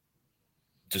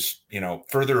just,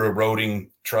 further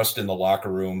eroding trust in the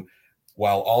locker room,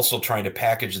 while also trying to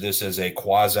package this as a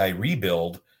quasi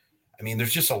rebuild. I mean,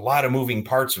 there's just a lot of moving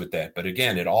parts with that. But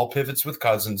again, it all pivots with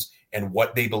Cousins and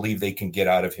what they believe they can get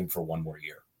out of him for one more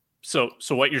year. So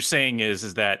what you're saying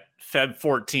is that Feb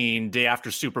 14, day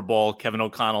after Super Bowl, Kevin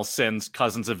O'Connell sends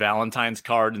Cousins a Valentine's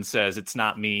card and says, "It's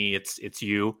not me, it's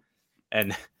you,"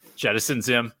 and jettisons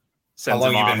him. How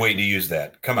long have you been waiting to use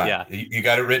that? Come on. Yeah. You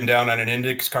got it written down on an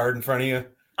index card in front of you?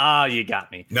 You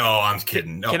got me. No, I'm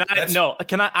kidding. No,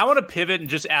 I want to pivot and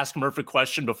just ask Murph a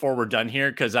question before we're done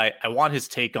here, because I want his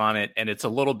take on it, and it's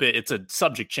a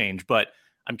subject change, but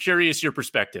I'm curious your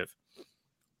perspective.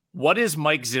 What is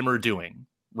Mike Zimmer doing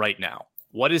right now?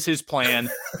 What is his plan?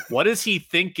 What is he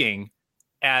thinking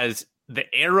as the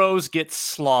arrows get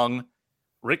slung?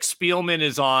 Rick Spielman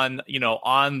is on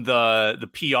the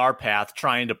PR path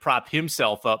trying to prop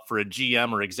himself up for a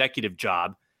GM or executive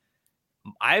job.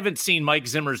 I haven't seen Mike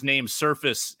Zimmer's name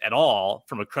surface at all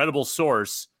from a credible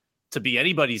source to be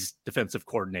anybody's defensive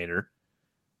coordinator.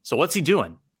 So what's he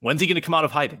doing? When's he going to come out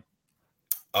of hiding?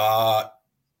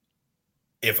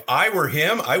 If I were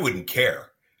him, I wouldn't care.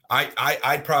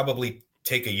 I'd probably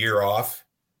take a year off,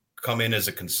 come in as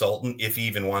a consultant if he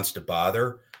even wants to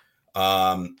bother,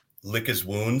 lick his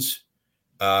wounds,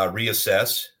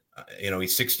 reassess.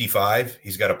 He's 65.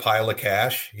 He's got a pile of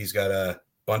cash. He's got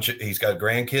he's got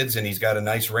grandkids, and he's got a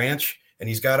nice ranch, and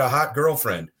he's got a hot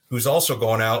girlfriend who's also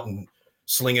going out and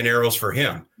slinging arrows for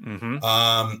him. Mm-hmm.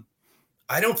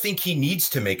 I don't think he needs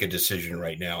to make a decision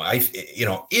right now.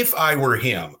 If I were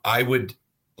him, I would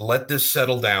let this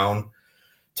settle down,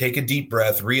 take a deep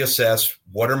breath, reassess.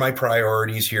 What are my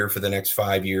priorities here for the next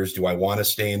 5 years? Do I want to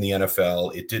stay in the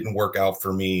NFL? It didn't work out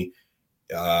for me.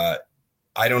 I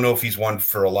don't know if he's one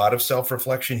for a lot of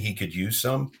self-reflection. He could use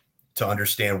some to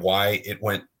understand why it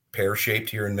went pear-shaped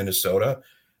here in Minnesota.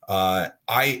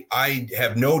 I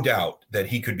have no doubt that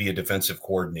he could be a defensive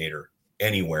coordinator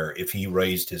anywhere if he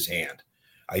raised his hand.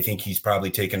 I think he's probably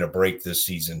taken a break this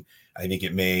season. I think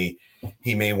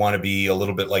he may want to be a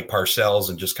little bit like Parcells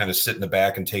and just kind of sit in the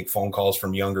back and take phone calls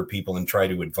from younger people and try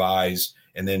to advise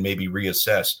and then maybe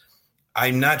reassess.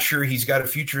 I'm not sure he's got a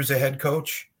future as a head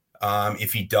coach.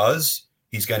 If he does,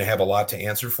 he's going to have a lot to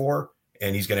answer for.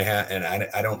 And he's going to have, and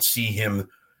I don't see him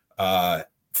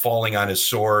falling on his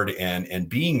sword and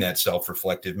being that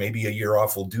self-reflective. Maybe a year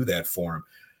off will do that for him.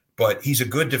 But he's a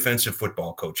good defensive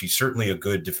football coach. He's certainly a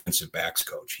good defensive backs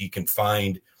coach. He can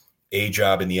find a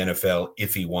job in the NFL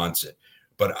if he wants it.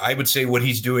 But I would say what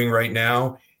he's doing right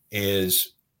now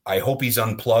is I hope he's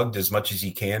unplugged as much as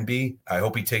he can be. I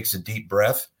hope he takes a deep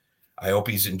breath. I hope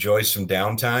he enjoys some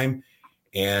downtime.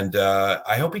 And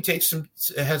I hope he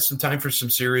has some time for some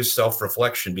serious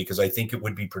self-reflection, because I think it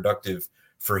would be productive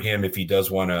for him if he does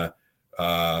want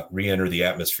to re-enter the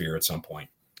atmosphere at some point.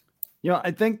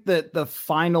 I think that the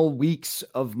final weeks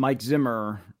of Mike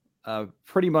Zimmer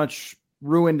pretty much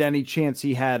ruined any chance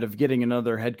he had of getting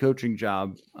another head coaching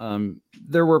job.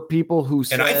 There were people who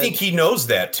said, and I think he knows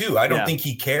that too. I don't think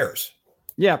he cares.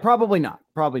 Yeah, probably not.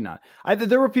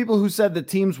 There were people who said that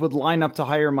teams would line up to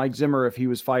hire Mike Zimmer if he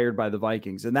was fired by the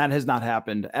Vikings, and that has not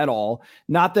happened at all.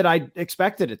 Not that I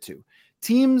expected it to.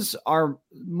 Teams are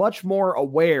much more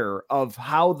aware of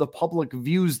how the public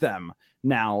views them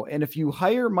now. And if you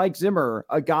hire Mike Zimmer,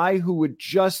 a guy who would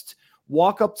just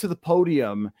walk up to the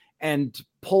podium and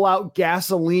pull out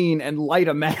gasoline and light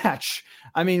a match,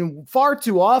 far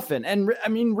too often, and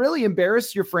really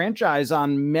embarrass your franchise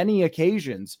on many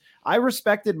occasions. I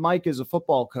respected Mike as a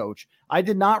football coach. I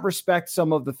did not respect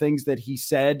some of the things that he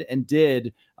said and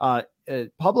did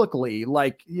publicly,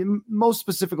 like most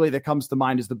specifically that comes to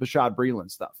mind is the Bashaud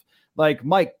Breeland stuff. Like,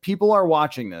 Mike, people are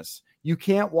watching this. You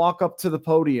can't walk up to the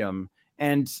podium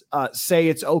and say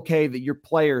it's okay that your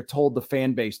player told the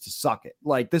fan base to suck it.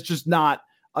 Like, that's just not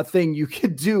a thing you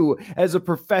can do as a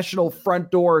professional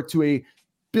front door to a $1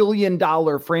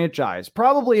 billion franchise.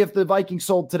 Probably if the Vikings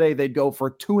sold today, they'd go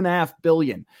for $2.5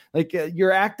 billion. Like,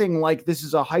 you're acting like this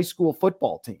is a high school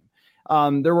football team.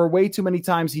 There were way too many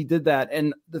times he did that.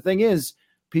 And the thing is,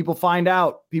 people find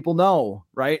out, people know,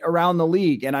 right, around the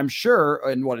league. And I'm sure,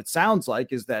 and what it sounds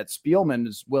like is that Spielman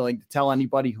is willing to tell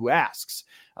anybody who asks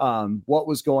what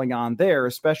was going on there,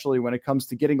 especially when it comes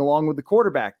to getting along with the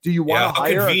quarterback. Do you want to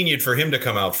hire? Convenient for him to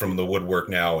come out from the woodwork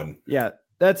now. And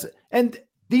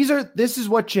this is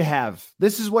what you have.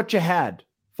 This is what you had,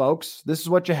 folks. This is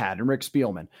what you had in Rick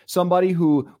Spielman, somebody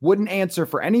who wouldn't answer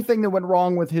for anything that went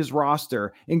wrong with his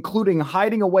roster, including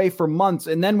hiding away for months.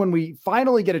 And then when we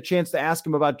finally get a chance to ask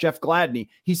him about Jeff Gladney,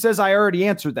 he says, I already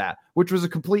answered that, which was a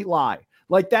complete lie.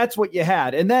 Like, that's what you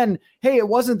had. And then, hey, it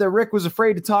wasn't that Rick was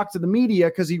afraid to talk to the media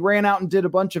because he ran out and did a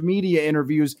bunch of media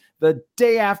interviews the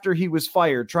day after he was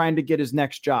fired, trying to get his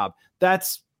next job.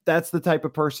 That's the type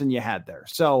of person you had there.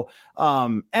 So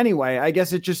anyway, I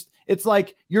guess it's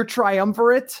like your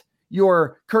triumvirate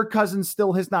your Kirk Cousins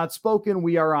still has not spoken.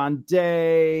 We are on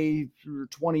day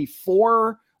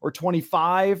 24 or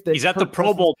 25. He's at the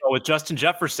Pro Bowl though, with Justin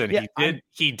Jefferson. Yeah,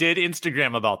 he did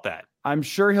Instagram about that. I'm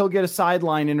sure he'll get a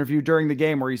sideline interview during the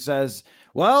game where he says,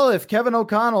 well, if Kevin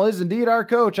O'Connell is indeed our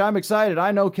coach, I'm excited.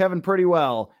 I know Kevin pretty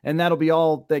well. And that'll be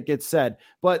all that gets said.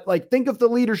 But like, think of the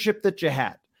leadership that you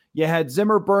had. You had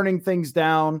Zimmer burning things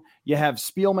down. You have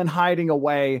Spielman hiding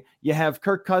away. You have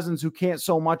Kirk Cousins, who can't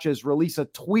so much as release a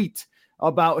tweet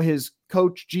about his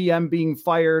coach GM being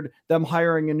fired, them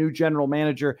hiring a new general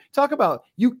manager. Talk about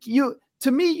you,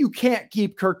 to me, you can't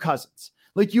keep Kirk Cousins.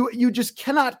 Like you just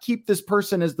cannot keep this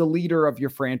person as the leader of your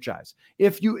franchise.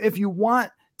 If you want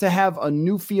to have a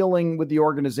new feeling with the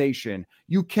organization,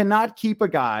 you cannot keep a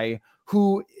guy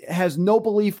who has no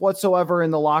belief whatsoever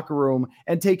in the locker room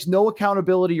and takes no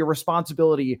accountability or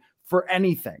responsibility for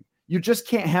anything. You just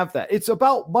can't have that. It's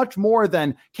about much more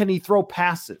than can he throw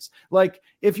passes. Like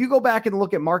if you go back and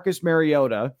look at Marcus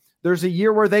Mariota, there's a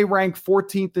year where they rank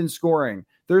 14th in scoring.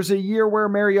 There's a year where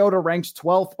Mariota ranks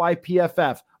 12th by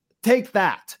PFF. Take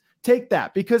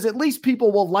that, because at least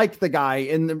people will like the guy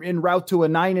in route to a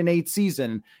 9-8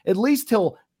 season. At least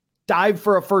he'll dive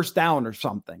for a first down or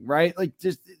something, right? Like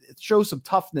just show some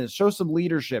toughness, show some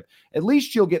leadership. At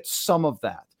least you'll get some of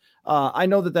that. I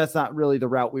know that that's not really the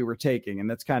route we were taking, and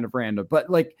that's kind of random, but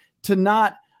like to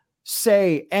not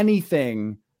say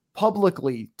anything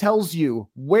publicly tells you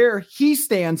where he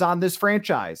stands on this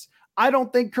franchise. I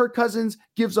don't think Kirk Cousins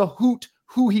gives a hoot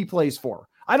who he plays for.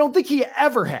 I don't think he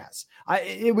ever has.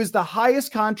 It was the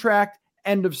highest contract,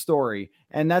 end of story.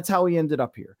 And that's how he ended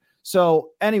up here. So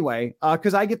anyway,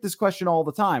 because I get this question all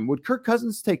the time, would Kirk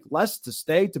Cousins take less to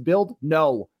stay, to build?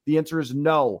 No. The answer is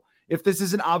no. If this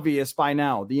isn't obvious by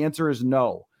now, the answer is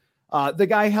no. The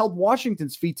guy held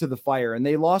Washington's feet to the fire, and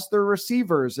they lost their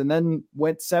receivers and then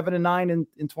went 7-9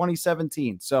 in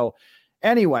 2017. So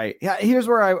anyway, here's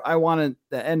where I wanted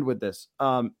to end with this.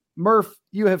 Murph,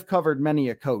 you have covered many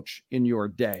a coach in your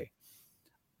day.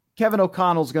 Kevin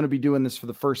O'Connell is going to be doing this for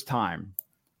the first time.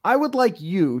 I would like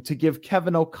you to give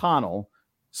Kevin O'Connell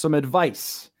some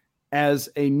advice as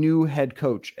a new head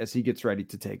coach as he gets ready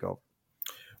to take over.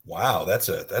 Wow, that's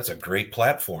a great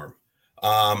platform.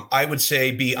 I would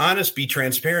say be honest, be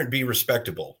transparent, be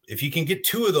respectable. If you can get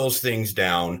two of those things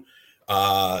down,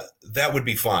 that would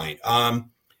be fine.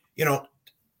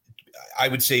 I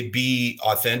would say be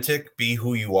authentic, be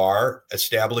who you are,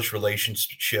 establish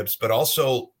relationships, but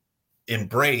also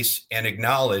embrace and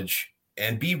acknowledge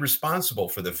and be responsible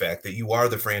for the fact that you are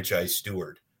the franchise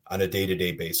steward on a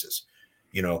day-to-day basis.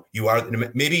 You know, you are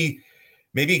maybe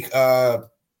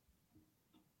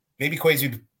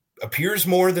Kwesi appears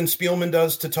more than Spielman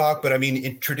does to talk, but I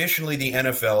mean, traditionally the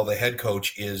NFL, the head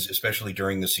coach is, especially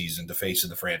during the season, the face of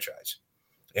the franchise.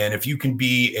 And if you can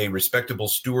be a respectable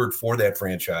steward for that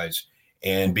franchise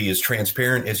and be as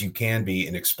transparent as you can be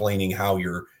in explaining how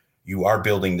you are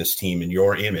building this team in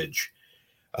your image,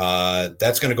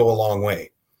 that's going to go a long way.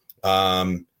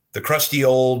 The crusty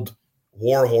old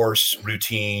warhorse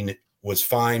routine was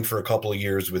fine for a couple of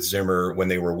years with Zimmer when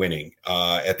they were winning.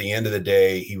 At the end of the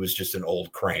day, he was just an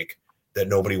old crank that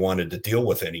nobody wanted to deal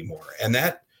with anymore. And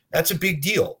that's a big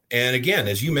deal. And again,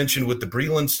 as you mentioned with the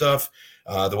Breland stuff,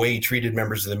 the way he treated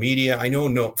members of the media, I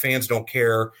know fans don't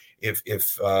care if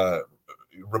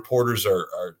reporters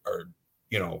are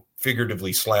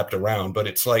figuratively slapped around, but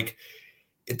it's like,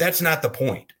 that's not the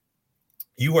point.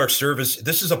 You are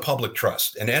this is a public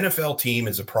trust. An NFL team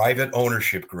is a private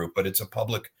ownership group, but it's a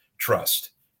public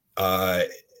trust.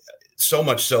 So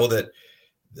much so that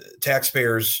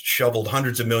taxpayers shoveled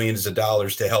hundreds of millions of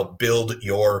dollars to help build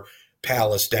your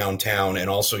palace downtown and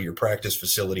also your practice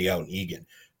facility out in Eagan.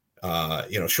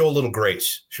 Show a little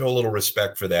grace, show a little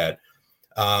respect for that.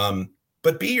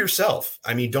 But be yourself.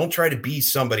 I mean, don't try to be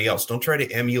somebody else. Don't try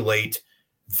to emulate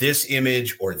this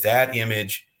image or that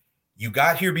image. You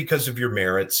got here because of your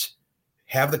merits.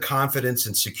 Have the confidence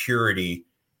and security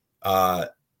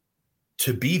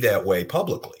to be that way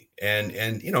publicly. And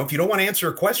if you don't want to answer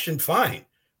a question, fine.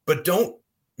 But don't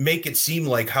make it seem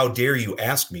like, how dare you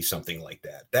ask me something like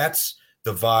that? That's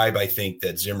the vibe I think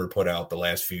that Zimmer put out the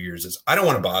last few years is, I don't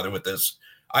want to bother with this.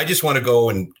 I just want to go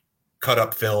and cut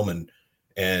up film and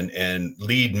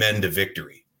lead men to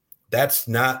victory. That's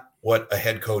not what a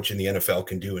head coach in the NFL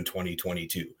can do in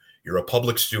 2022. You're a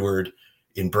public steward.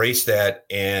 Embrace that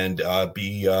and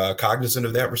be cognizant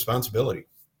of that responsibility.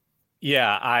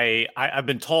 Yeah, I've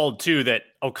been told too that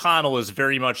O'Connell is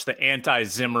very much the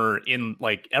anti-Zimmer in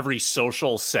like every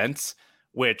social sense,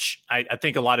 which I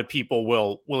think a lot of people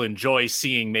will enjoy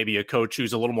seeing maybe a coach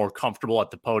who's a little more comfortable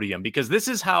at the podium, because this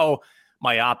is how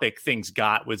myopic things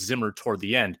got with Zimmer toward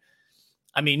the end.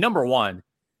 I mean, number one,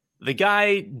 the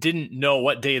guy didn't know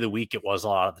what day of the week it was a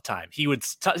lot of the time.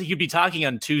 He'd be talking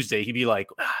on Tuesday. He'd be like,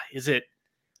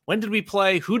 when did we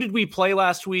play? Who did we play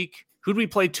last week? Who did we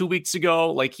play 2 weeks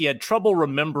ago? Like, he had trouble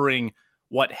remembering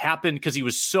what happened because he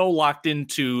was so locked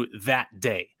into that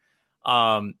day.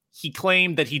 He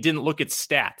claimed that he didn't look at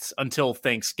stats until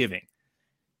Thanksgiving.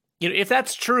 If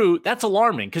that's true, that's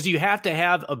alarming because you have to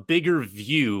have a bigger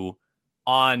view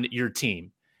on your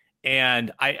team.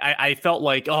 And I felt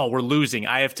like, we're losing.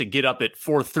 I have to get up at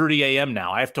 4:30 a.m.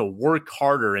 now. I have to work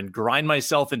harder and grind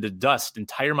myself into dust and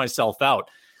tire myself out.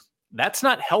 That's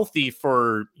not healthy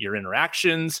for your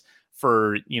interactions,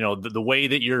 for the way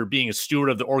that you're being a steward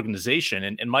of the organization.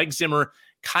 And Mike Zimmer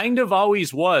kind of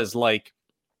always was like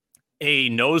a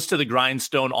nose to the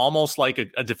grindstone, almost like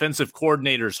a defensive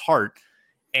coordinator's heart.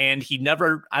 And he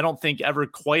never, I don't think, ever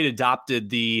quite adopted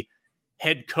the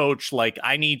head coach, like,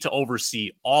 I need to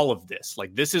oversee all of this.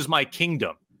 Like, this is my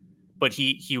kingdom. But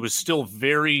he was still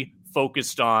very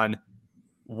focused on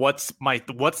what's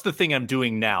the thing I'm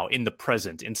doing now in the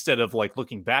present, instead of like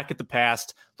looking back at the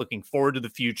past, looking forward to the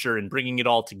future and bringing it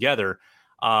all together.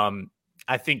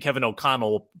 I think Kevin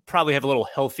O'Connell will probably have a little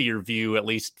healthier view, at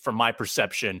least from my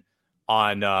perception,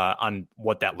 on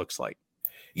what that looks like.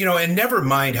 And never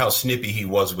mind how snippy he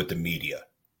was with the media,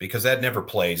 because that never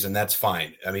plays, and that's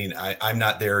fine. I mean, I'm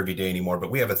not there every day anymore,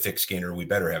 but we have a thick skin, or we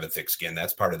better have a thick skin.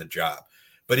 That's part of the job.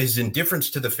 But his indifference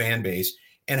to the fan base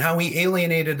and how he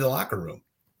alienated the locker room,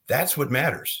 that's what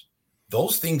matters.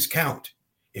 Those things count.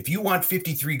 If you want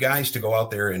 53 guys to go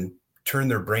out there and turn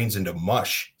their brains into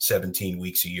mush 17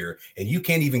 weeks a year, and you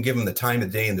can't even give them the time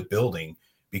of day in the building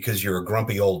because you're a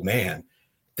grumpy old man,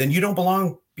 then you don't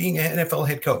belong being an NFL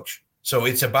head coach. So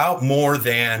it's about more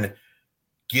than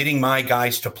getting my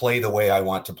guys to play the way I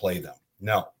want to play them.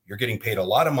 No, you're getting paid a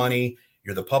lot of money.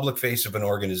 You're the public face of an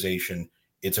organization.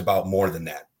 It's about more than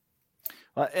that.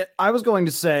 I was going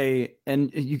to say,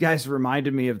 and you guys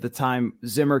reminded me of the time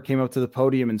Zimmer came up to the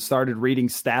podium and started reading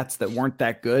stats that weren't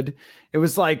that good. It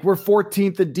was like, we're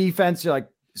 14th in defense. You're like,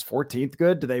 is 14th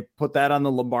good? Do they put that on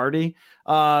the Lombardi?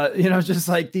 Just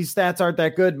like, these stats aren't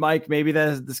that good, Mike. Maybe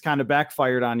this kind of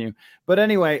backfired on you. But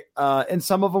anyway, and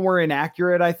some of them were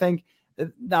inaccurate, I think.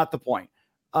 Not the point.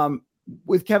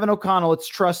 With Kevin O'Connell, it's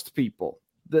trust people.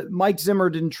 Mike Zimmer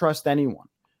didn't trust anyone.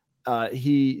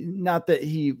 Not that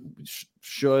he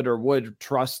should or would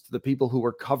trust the people who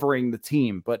were covering the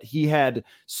team, but he had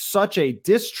such a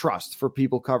distrust for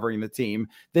people covering the team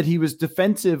that he was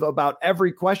defensive about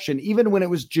every question, even when it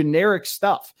was generic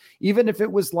stuff. Even if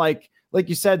it was like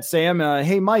you said, Sam,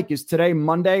 hey, Mike, is today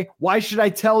Monday? Why should I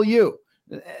tell you?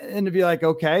 And to be like,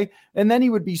 okay. And then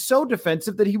he would be so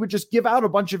defensive that he would just give out a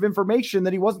bunch of information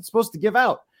that he wasn't supposed to give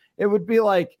out. It would be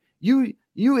like, you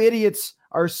idiots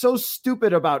are so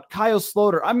stupid about Kyle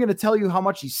Sloter. I'm going to tell you how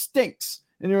much he stinks.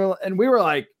 And we were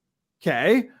like,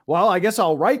 okay, well, I guess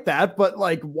I'll write that. But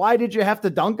like, why did you have to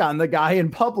dunk on the guy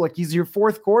in public? He's your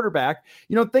fourth quarterback.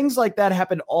 Things like that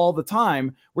happen all the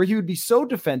time, where he would be so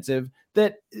defensive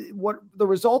that what the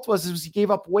result was he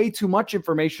gave up way too much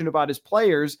information about his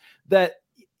players that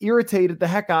irritated the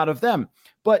heck out of them.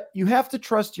 But you have to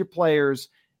trust your players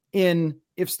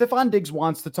if Stefon Diggs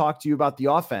wants to talk to you about the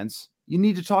offense, you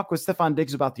need to talk with Stefon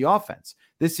Diggs about the offense.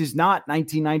 This is not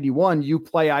 1991. You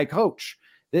play, I coach.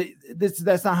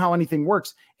 That's not how anything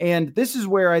works. And this is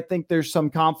where I think there's some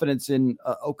confidence in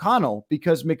O'Connell,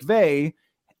 because McVay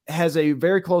has a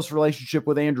very close relationship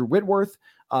with Andrew Whitworth,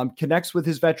 connects with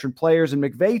his veteran players. And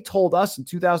McVay told us in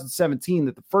 2017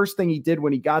 that the first thing he did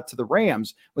when he got to the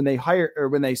Rams, when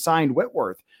they signed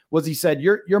Whitworth, was he said,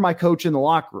 you're my coach in the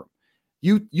locker room.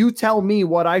 You tell me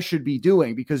what I should be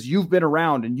doing because you've been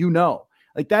around and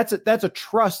like that's a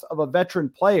trust of a veteran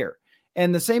player.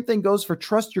 And the same thing goes for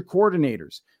trust your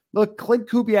coordinators. Look, Clint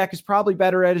Kubiak is probably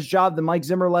better at his job than Mike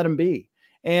Zimmer let him be.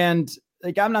 And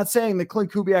like, I'm not saying that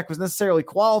Clint Kubiak was necessarily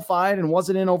qualified and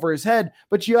wasn't in over his head,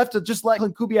 but you have to just let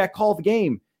Clint Kubiak call the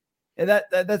game. And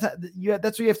that's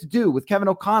what you have to do with Kevin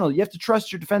O'Connell. You have to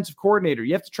trust your defensive coordinator.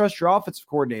 You have to trust your offensive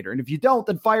coordinator. And if you don't,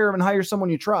 then fire him and hire someone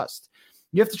you trust.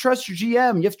 You have to trust your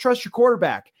GM. You have to trust your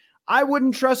quarterback. I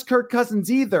wouldn't trust Kirk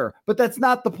Cousins either, but that's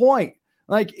not the point.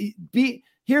 Like, here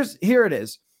it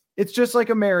is. It's just like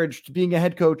a marriage to being a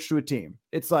head coach to a team.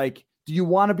 It's like, do you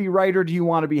want to be right or do you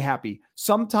want to be happy?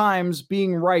 Sometimes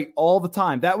being right all the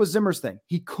time. That was Zimmer's thing.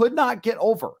 He could not get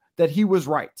over that he was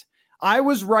right. I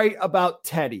was right about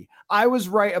Teddy. I was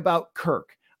right about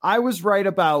Kirk. I was right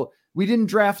about we didn't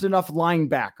draft enough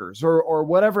linebackers or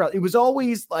whatever else. It was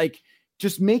always like,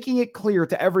 just making it clear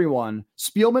to everyone,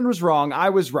 Spielman was wrong,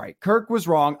 I was right. Kirk was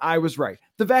wrong, I was right.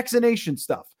 The vaccination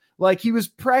stuff, like he was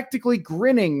practically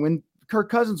grinning when Kirk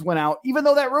Cousins went out, even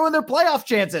though that ruined their playoff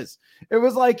chances. It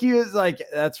was like, he was like,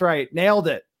 that's right. Nailed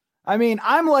it. I mean,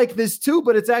 I'm like this too,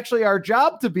 but it's actually our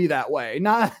job to be that way,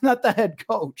 not the head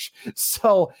coach.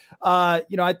 So,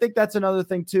 I think that's another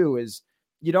thing too, is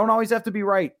you don't always have to be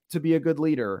right to be a good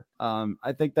leader.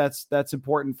 I think that's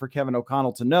important for Kevin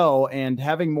O'Connell to know, and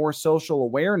having more social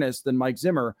awareness than Mike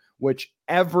Zimmer, which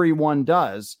everyone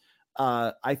does,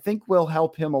 I think will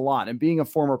help him a lot. And being a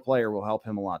former player will help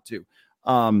him a lot too.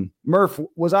 Murph,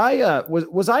 was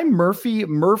I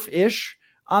Murph-ish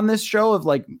on this show of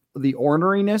like the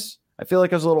orneriness? I feel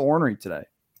like I was a little ornery today.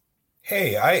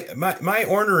 Hey, my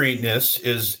orneriness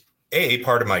is A,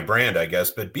 part of my brand, I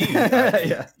guess, but B,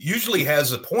 usually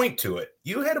has a point to it.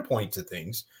 You had a point to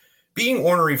things. Being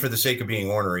ornery for the sake of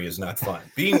being ornery is not fun.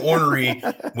 Being ornery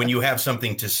when you have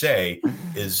something to say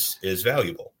is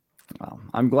valuable. Well,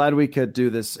 I'm glad we could do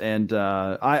this, and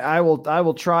I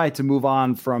will try to move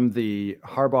on from the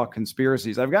Harbaugh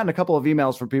conspiracies. I've gotten a couple of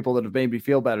emails from people that have made me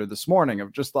feel better this morning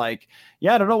of just like,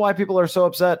 I don't know why people are so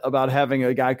upset about having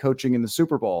a guy coaching in the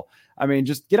Super Bowl. I mean,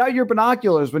 just get out your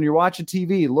binoculars when you're watching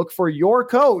TV. Look for your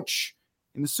coach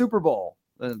in the Super Bowl.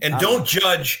 And don't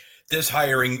judge this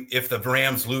hiring if the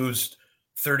Rams lose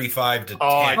 35-10.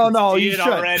 Oh no, you should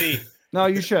already. No,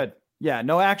 you should. Yeah,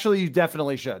 no, actually, you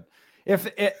definitely should.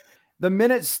 The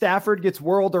minute Stafford gets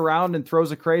whirled around and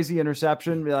throws a crazy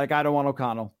interception, be like, I don't want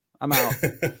O'Connell. I'm out.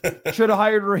 Should have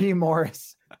hired Raheem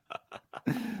Morris.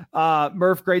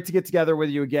 Murph, great to get together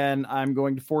with you again. I'm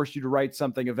going to force you to write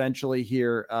something eventually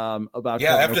here about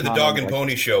after O'Connell. The dog and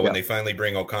pony show, when they finally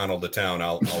bring O'Connell to town,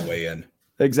 I'll weigh in.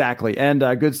 Exactly. And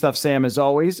good stuff, Sam, as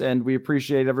always. And we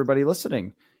appreciate everybody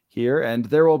listening here. And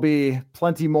there will be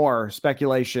plenty more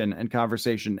speculation and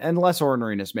conversation and less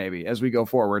orneriness maybe as we go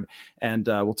forward. And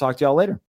we'll talk to y'all later.